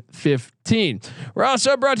 SGPN15. We're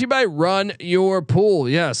also brought to you by Run Your Pool.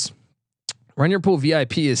 Yes. Run Your Pool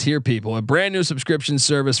VIP is here, people. A brand new subscription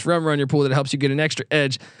service from Run Your Pool that helps you get an extra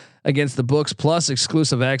edge against the books, plus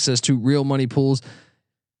exclusive access to real money pools.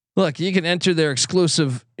 Look, you can enter their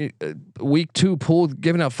exclusive week 2 pool,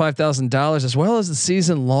 giving out $5,000, as well as the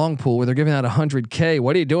season long pool where they're giving out $100K.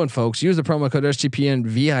 What are you doing, folks? Use the promo code SGPN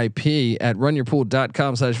VIP at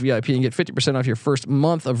runyourpool.com/VIP and get 50% off your first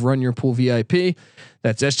month of Run Your Pool VIP.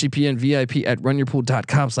 That's SGPN VIP at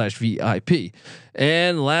runyourpool.com/VIP.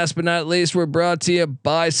 And last but not least, we're brought to you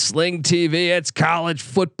by Sling TV. It's college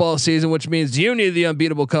football season, which means you need the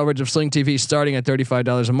unbeatable coverage of Sling TV starting at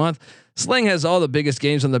 $35 a month. Sling has all the biggest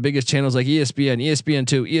games on the biggest channels like ESPN,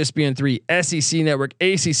 ESPN2, ESPN3, SEC Network,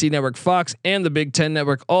 ACC Network, Fox, and the Big Ten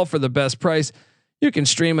Network, all for the best price. You can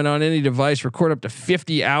stream it on any device, record up to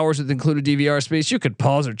 50 hours with included DVR space. You could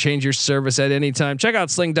pause or change your service at any time. Check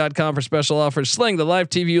out sling.com for special offers. Sling, the live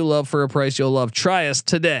TV you love for a price you'll love. Try us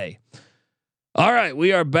today. All right,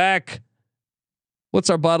 we are back. What's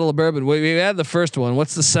our bottle of bourbon? We had the first one.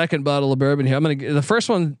 What's the second bottle of bourbon here? The first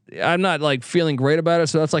one, I'm not like feeling great about it.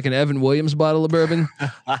 So that's like an Evan Williams bottle of bourbon.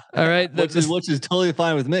 All right. which is totally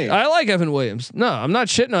fine with me. I like Evan Williams. No, I'm not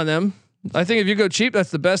shitting on them. I think if you go cheap,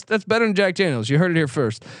 that's the best. That's better than Jack Daniels. You heard it here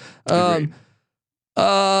first. When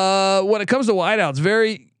it comes to wideouts,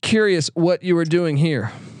 very curious what you were doing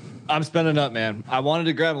here. I'm spending up, man. I wanted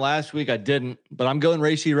to grab him last week. I didn't, but I'm going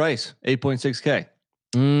Rashee Rice, 8.6K.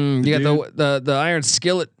 You got the Iron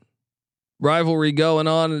Skillet rivalry going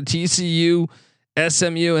on, TCU,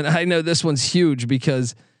 SMU, and I know this one's huge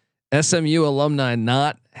because SMU alumni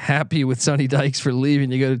not happy with Sonny Dykes for leaving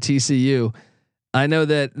to go to TCU. I know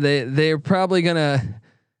that they're probably gonna.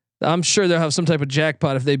 I'm sure they'll have some type of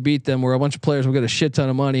jackpot if they beat them, where a bunch of players will get a shit ton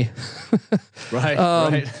of money. Right.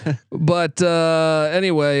 Right. But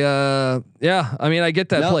anyway, yeah. I mean, I get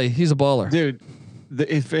that play. He's a baller, dude.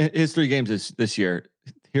 His 3 games this year.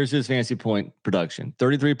 Here's his fantasy point production: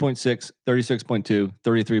 33.6, 36.2,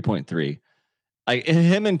 33.3.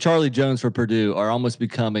 Him and Charlie Jones for Purdue are almost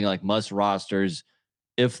becoming like must rosters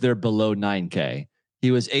if they're below 9K.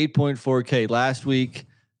 He was 8.4K last week.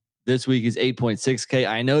 This week he's 8.6K.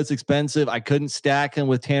 I know it's expensive. I couldn't stack him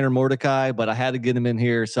with Tanner Mordecai, but I had to get him in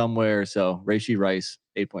here somewhere. So Rashee Rice,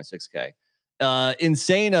 8.6K.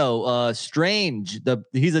 Insano, Strange.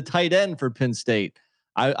 He's a tight end for Penn State.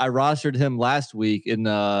 I rostered him last week in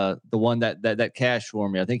the one that cashed for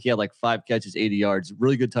me. I think he had like 5 catches, 80 yards.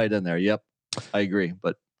 Really good tight end there. Yep, I agree.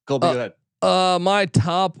 But Colby, go ahead. My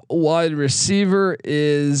top wide receiver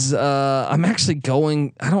is I'm actually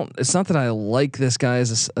going. It's not that I like this guy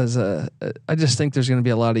as a. I just think there's going to be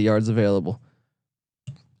a lot of yards available.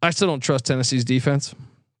 I still don't trust Tennessee's defense.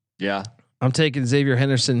 Yeah, I'm taking Xavier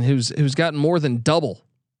Henderson, who's gotten more than double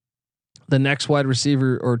the next wide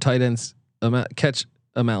receiver or tight ends catch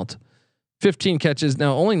amount. 15 catches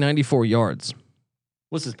now, only 94 yards.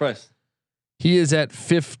 What's his price? He is at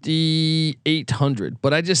 5,800,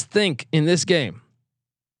 but I just think in this game,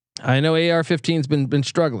 I know AR-15's been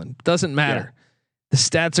struggling. Doesn't matter. Yeah. The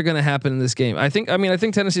stats are going to happen in this game. I think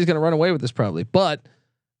Tennessee's going to run away with this probably, but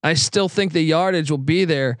I still think the yardage will be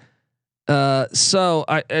there. And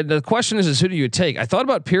the question is who do you take? I thought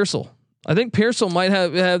about Pearsall. I think Pearsall might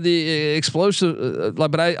have the explosive,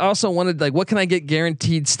 but I also wanted what can I get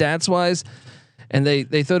guaranteed stats wise? And they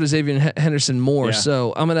throw to Xavier Henderson more,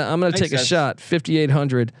 so I'm gonna take a shot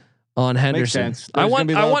 5,800 on Henderson. I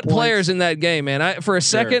want players in that game, man. For a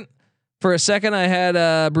second I had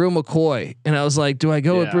Brew McCoy, and I was like, do I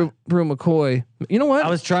go with Brew McCoy? You know what? I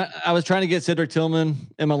was trying to get Cedric Tillman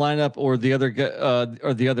in my lineup, or the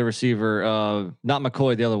other receiver, not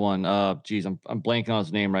McCoy, the other one. Geez, I'm blanking on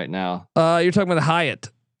his name right now. You're talking about Hyatt.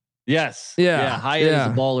 Yes. Yeah. Hyatt is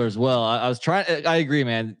a baller as well. I was trying. I agree,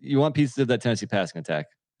 man. You want pieces of that Tennessee passing attack.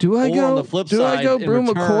 Do I go on the flip side? I go Brew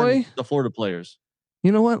McCoy? The Florida players.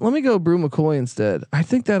 You know what? Let me go Brew McCoy instead. I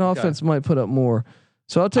think that offense might put up more.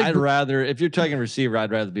 So I'll take. If you're taking receiver,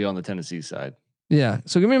 I'd rather be on the Tennessee side. Yeah.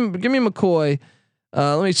 So give me McCoy.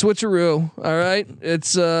 Let me switcheroo. All right.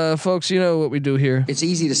 It's folks. You know what we do here. It's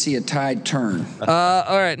easy to see a tide turn.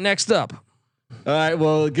 All right. Next up. All right.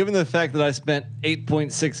 Well, given the fact that I spent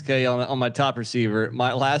 8.6K on my top receiver,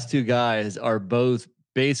 my last two guys are both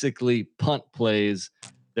basically punt plays.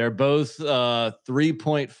 They're both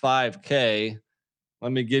 3.5K.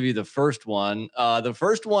 Let me give you the first one. The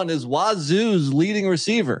first one is Wazoo's leading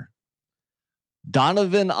receiver,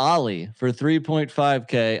 Donovan Ollie, for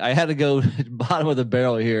 3.5K. I had to go bottom of the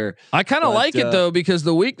barrel here. I kind of like it though, because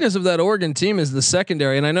the weakness of that Oregon team is the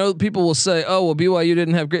secondary. And I know people will say, oh, well, BYU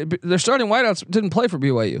didn't have great, their starting wideouts didn't play for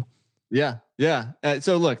BYU. Yeah. Yeah.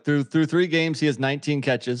 So look, through 3 games, he has 19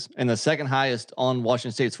 catches, and the second highest on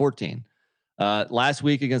Washington State's 14. Last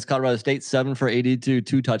week against Colorado State, 7 for 82,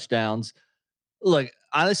 2 touchdowns. Look,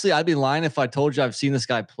 honestly, I'd be lying if I told you I've seen this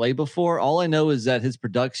guy play before. All I know is that his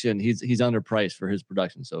production, he's underpriced for his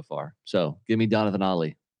production so far. So give me Donovan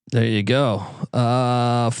Ollie. There you go.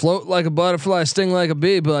 Float like a butterfly, sting like a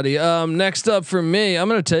bee, buddy. Next up for me, I'm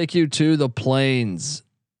going to take you to the Plains.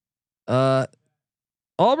 Auburn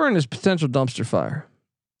is potential dumpster fire,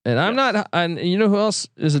 and I'm not. And you know who else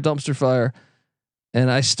is a dumpster fire? And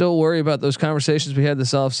I still worry about those conversations we had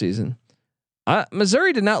this offseason.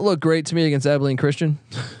 Missouri did not look great to me against Abilene Christian.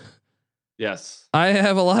 Yes, I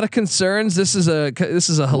have a lot of concerns. This is a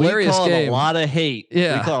hilarious game. A lot of hate.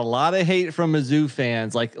 Yeah, we caught a lot of hate from Mizzou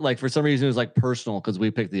fans. Like for some reason it was like personal because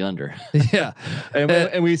we picked the under. Yeah,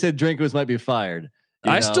 and we said Drinkwitz might be fired.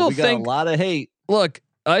 I still think a lot of hate. Look,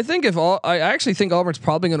 I actually think Auburn's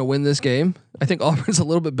probably going to win this game. I think Auburn's a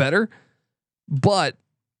little bit better, but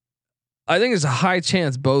I think there's a high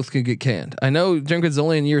chance both could get canned. I know Drinkwitz is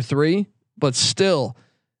only in year 3. But still,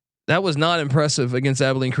 that was not impressive against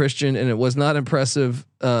Abilene Christian, and it was not impressive.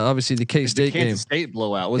 Obviously, the K-State game, State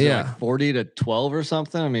blowout was it like 40-12 or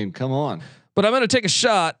something? I mean, come on. But I'm going to take a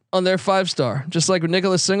shot on their 5-star, just like with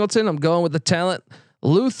Nicholas Singleton. I'm going with the talent,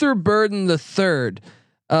 Luther Burden III.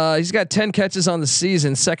 He's got 10 catches on the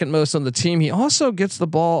season, second most on the team. He also gets the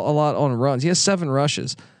ball a lot on runs. He has 7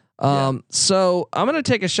 rushes. So I'm going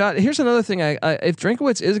to take a shot. Here's another thing. If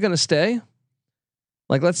Drinkwitz is going to stay.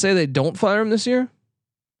 Like, let's say they don't fire him this year,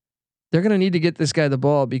 they're going to need to get this guy the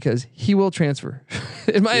ball because he will transfer.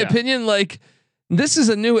 In my opinion, like, this is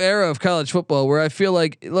a new era of college football where I feel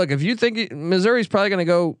like, look, if you think Missouri's probably going to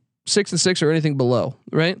go 6-6 or anything below,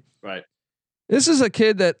 right? Right. This is a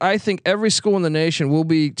kid that I think every school in the nation will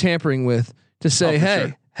be tampering with to say,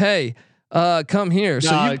 hey, come here. So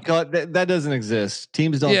that doesn't exist.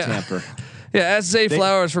 Teams don't tamper. Yeah, ask Zay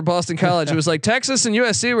Flowers for Boston College. It was like Texas and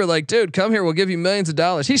USC were like, dude, come here, we'll give you millions of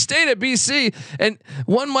dollars. He stayed at BC, and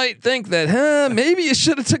one might think that, maybe you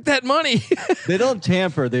should have took that money. They don't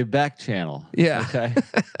tamper; they back channel. Yeah. Okay.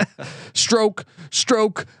 Stroke.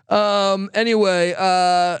 Anyway,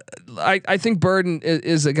 I think Burden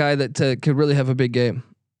is a guy that could really have a big game.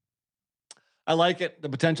 I like it. The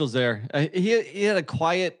potential's there. He had a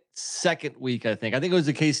quiet second week. I think it was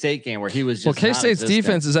the K-State game where he was just. Well, K-State's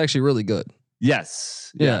defense is actually really good.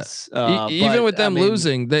 Yes. Yeah. Yes. Even with them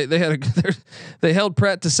losing, they held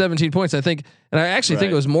Pratt to 17 points, I think, and I actually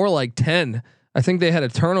think it was more like 10. I think they had a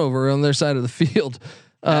turnover on their side of the field.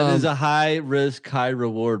 That is a high risk, high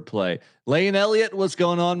reward play. Lane Elliott, what's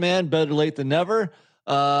going on, man? Better late than never.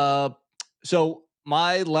 So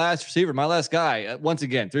my last receiver, my last guy, once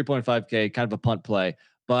again, 3.5K, kind of a punt play.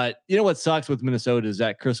 But you know what sucks with Minnesota is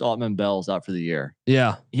that Chris Altman-Bell's out for the year.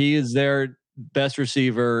 Yeah, he is their best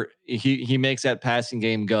receiver. He makes that passing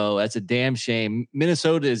game go. That's a damn shame.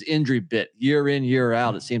 Minnesota is injury bit year in, year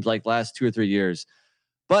out. It seems like last 2 or 3 years.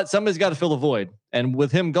 But somebody's got to fill the void. And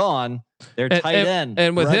with him gone, their tight end,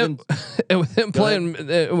 and with him playing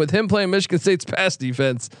Michigan State's pass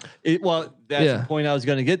defense. That's the point I was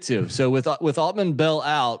going to get to. So with Altman Bell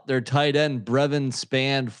out, their tight end Brevin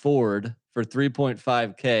Spand Ford for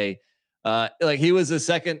 3.5K. Like he was the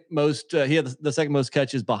second most. He had the second most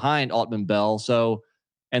catches behind Altman Bell. So,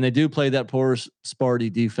 and they do play that poor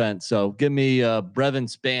Sparty defense. So give me Brevin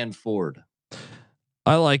Spand Ford.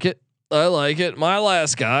 I like it. My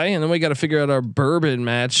last guy, and then we got to figure out our bourbon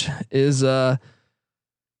match. Is I'm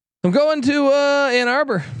going to Ann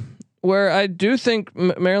Arbor, where I do think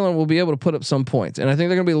Maryland will be able to put up some points, and I think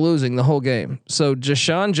they're going to be losing the whole game. So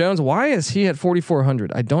Jashawn Jones, why is he at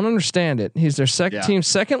 4,400? I don't understand it. He's their team's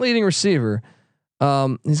second leading receiver.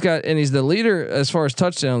 He's the leader as far as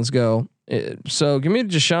touchdowns go. So give me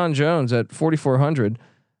Jashawn Jones at 4,400.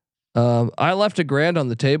 I left $1,000 on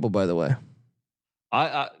the table, by the way.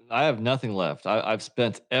 I have nothing left. I've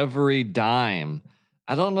spent every dime.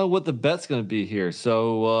 I don't know what the bet's going to be here.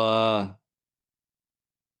 So,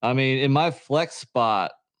 I mean, in my flex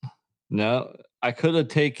spot, no, I could have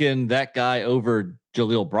taken that guy over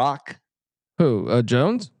Jaleel Brock. Who?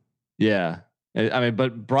 Jones? Yeah. I mean,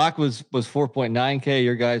 but Brock was 4.9K.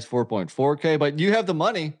 Your guy's 4.4K. But you have the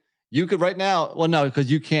money. You could right now. Well, no, because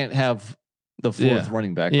you can't have the fourth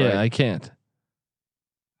running back. Yeah, right? I can't.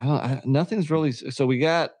 Nothing's really. So we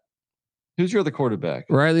got. Who's your other quarterback?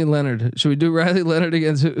 Riley Leonard. Should we do Riley Leonard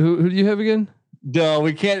against who do you have again? No,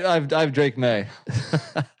 we can't. I've Drake May.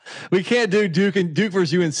 We can't do Duke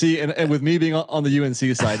versus UNC and with me being on the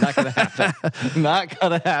UNC side. Not gonna happen. Not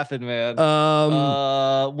gonna happen, man.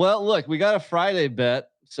 Well, look, we got a Friday bet,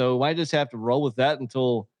 so might just have to roll with that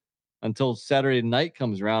until Saturday night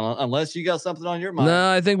comes around, unless you got something on your mind.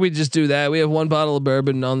 No, I think we just do that. We have one bottle of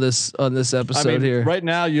bourbon on this episode here. Right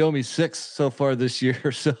now, you owe me 6 so far this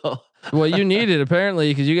year. So, well, you need it apparently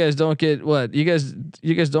because you guys don't get what you guys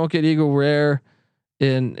don't get Eagle Rare,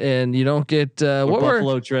 and you don't get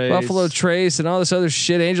Buffalo Trace and all this other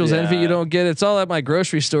shit. Angels Envy, you don't get. It's all at my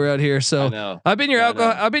grocery store out here. So I've been your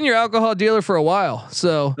alcohol. I've been your alcohol dealer for a while.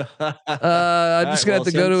 So I'm just gonna have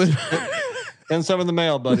to go to it. Send some in the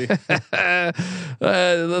mail, buddy. I'm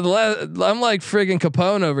like friggin'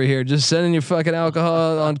 Capone over here, just sending you fucking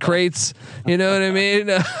alcohol on crates. You know what I mean?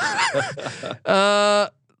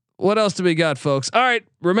 What else do we got, folks? All right.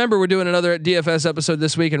 Remember, we're doing another DFS episode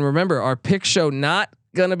this week. And remember, our pick show not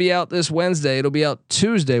going to be out this Wednesday. It'll be out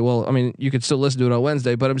Tuesday. Well, I mean, you could still listen to it on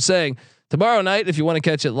Wednesday, but I'm saying tomorrow night, if you want to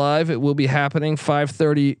catch it live, it will be happening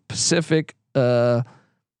 5:30 Pacific. So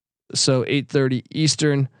 8:30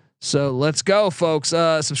 Eastern. So let's go, folks.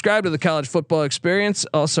 Subscribe to the College Football Experience.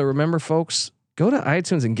 Also, remember, folks, go to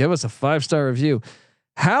iTunes and give us a 5-star review.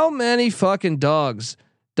 How many fucking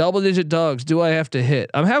double-digit dogs do I have to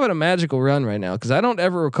hit? I'm having a magical run right now because I don't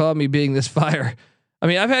ever recall me being this fire. I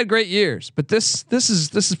mean, I've had great years, but this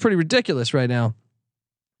is pretty ridiculous right now.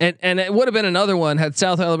 And it would have been another one had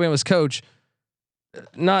South Alabama's coach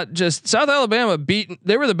not just South Alabama beaten.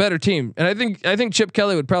 They were the better team, and I think Chip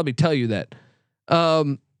Kelly would probably tell you that.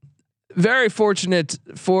 Very fortunate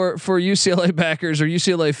for UCLA backers or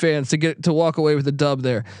UCLA fans to walk away with a dub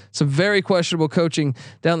there. Some very questionable coaching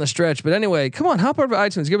down the stretch. But anyway, come on, hop over to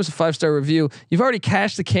iTunes, give us a 5-star review. You've already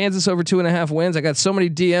cashed the Kansas over 2.5 wins. I got so many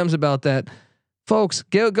DMs about that. Folks,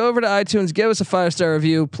 go over to iTunes, give us a 5-star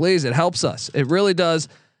review, please. It helps us. It really does.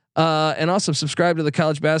 And also subscribe to the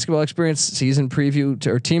College Basketball Experience season preview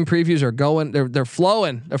or team previews are going. They're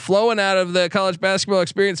flowing. They're flowing out of the College Basketball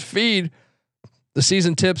Experience feed. The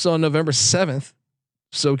season tips on November 7th.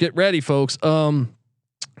 So get ready, folks.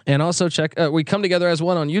 And also check, we come together as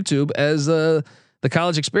one on YouTube as the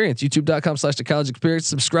College Experience, youtube.com/the College Experience.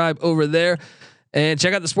 Subscribe over there and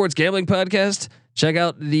check out the Sports Gambling Podcast. Check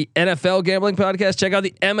out the NFL Gambling Podcast. Check out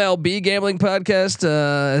the MLB Gambling Podcast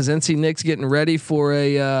as NC Nick's getting ready for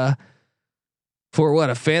a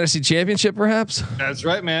fantasy championship, perhaps. That's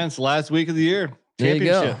right, man. It's the last week of the year. There you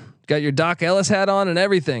go. Got your Doc Ellis hat on and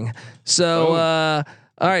everything. So,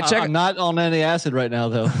 all right, check. I'm not on any acid right now,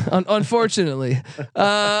 though. Unfortunately,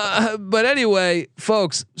 but anyway,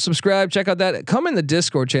 folks, subscribe. Check out that. Come in the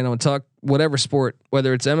Discord channel and talk whatever sport,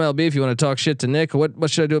 whether it's MLB, if you want to talk shit to Nick. What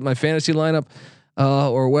should I do with my fantasy lineup,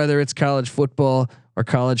 or whether it's college football or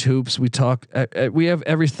college hoops. We talk. We have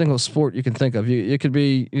every single sport you can think of. It could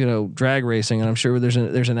be drag racing, and I'm sure there's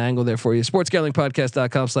an angle there for you.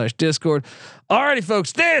 SportsGamblingPodcast.com/Discord. Alrighty,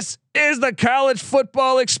 folks, this is the College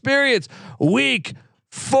Football Experience Week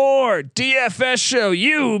 4 DFS show.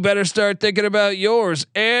 You better start thinking about yours,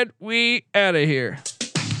 and we out of here.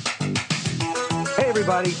 Hey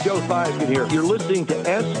everybody, Joe Theismann here. You're listening to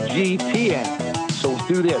SGPN. So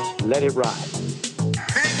do this, let it ride.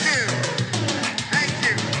 Thank you.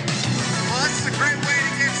 Well, that's a great way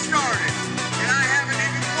to get started. And I haven't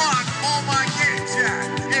even won all my games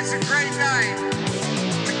yet. It's a great night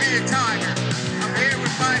to be a Tiger. I'm here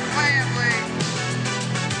with my family.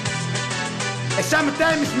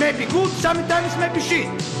 Sometimes it may be good, sometimes it may be shit.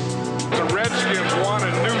 The Redskins want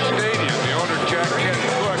a new stadium. The owner, Jack Kent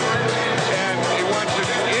Cook, and he wants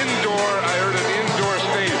an indoor. I heard an indoor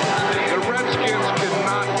stadium. The Redskins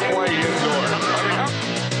cannot play indoor.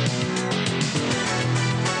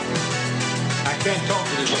 I can't talk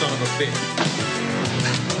to this son of a bitch.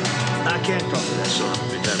 I can't talk to that son of a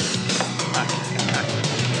bitch.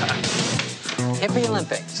 Hippie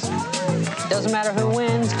Olympics. Doesn't matter who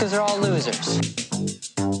wins because they're all losers.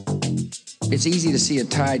 It's easy to see a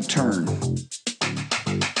tide turn.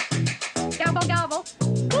 Gobble, gobble.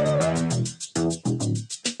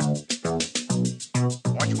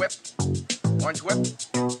 Orange whip. Orange whip.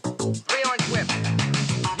 3 orange whip.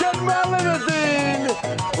 Get my limousine,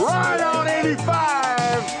 ride on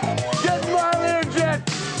 85, get my Learjet,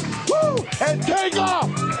 woo, and take off.